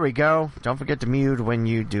there we go. Don't forget to mute when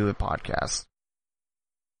you do a podcast.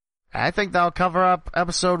 I think that'll cover up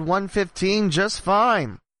episode 115 just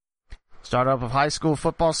fine. Start up with high school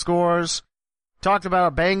football scores. Talked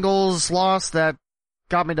about a Bengals loss that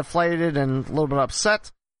got me deflated and a little bit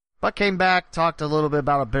upset, but came back, talked a little bit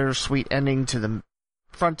about a bittersweet ending to the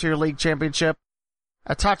Frontier League Championship.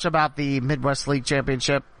 A touch about the Midwest League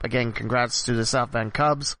Championship. Again, congrats to the South Bend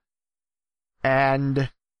Cubs. And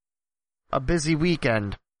a busy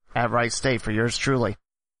weekend at Wright State for yours truly.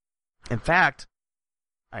 In fact,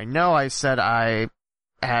 I know I said I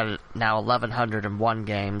had now 1,101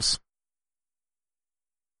 games.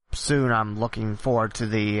 Soon I'm looking forward to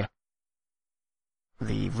the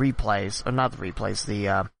replays, or not the replays,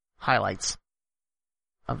 the highlights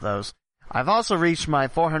of those. I've also reached my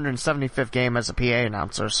 475th game as a PA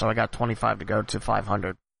announcer, so I got 25 to go to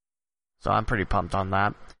 500. So I'm pretty pumped on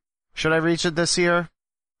that. Should I reach it this year?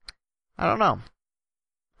 I don't know.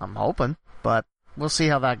 I'm hoping, but we'll see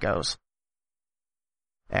how that goes.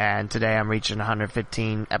 And today I'm reaching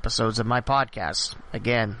 115 episodes of my podcast.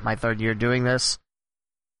 Again, my third year doing this.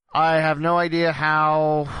 I have no idea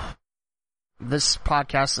how this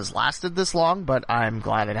podcast has lasted this long, but I'm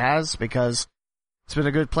glad it has, because it's been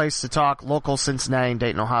a good place to talk local Cincinnati and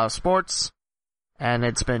Dayton, Ohio sports, and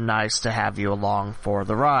it's been nice to have you along for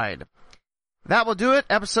the ride. That will do it.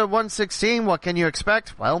 Episode 116, what can you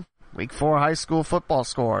expect? Well, week 4 high school football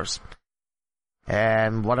scores.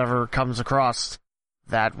 And whatever comes across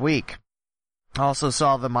that week. Also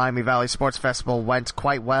saw the Miami Valley Sports Festival went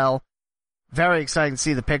quite well. Very exciting to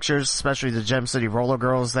see the pictures, especially the Gem City Roller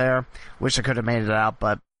Girls there. Wish I could have made it out,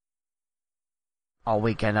 but all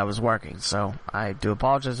weekend I was working, so I do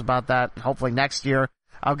apologize about that. Hopefully next year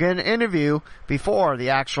I'll get an interview before the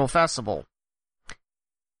actual festival.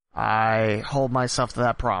 I hold myself to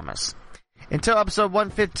that promise. Until episode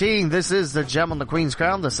 115, this is the Gem on the Queen's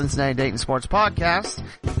Crown, the Cincinnati Dayton Sports Podcast.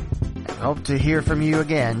 I hope to hear from you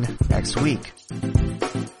again next week.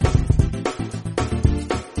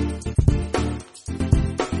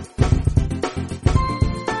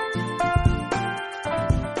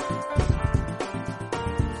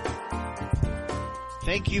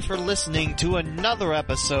 Thank you for listening to another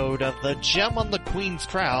episode of the Gem on the Queen's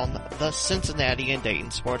Crown, the Cincinnati and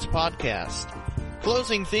Dayton Sports Podcast.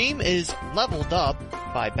 Closing theme is Leveled Up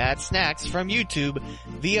by Bad Snacks from YouTube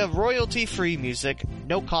via royalty-free music,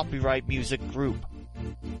 no copyright music group.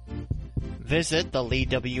 Visit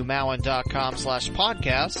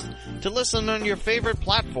theleewmowen.com/podcast to listen on your favorite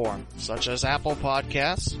platform, such as Apple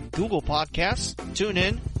Podcasts, Google Podcasts,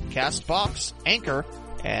 TuneIn, CastBox, Anchor,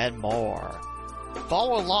 and more.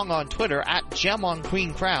 Follow along on Twitter at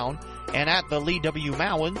GemOnQueenCrown and at the Lee W.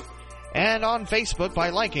 Mowen, and on Facebook by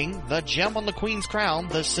liking the Gem on the Queen's Crown,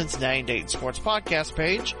 the Cincinnati and Dayton Sports Podcast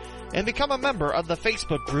page, and become a member of the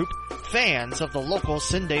Facebook group Fans of the Local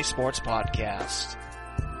Cinday Sports Podcast.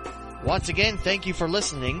 Once again, thank you for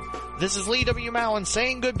listening. This is Lee W. Mowen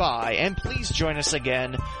saying goodbye, and please join us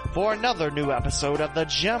again for another new episode of the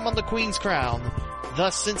Gem on the Queen's Crown,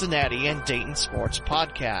 the Cincinnati and Dayton Sports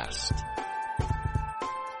Podcast.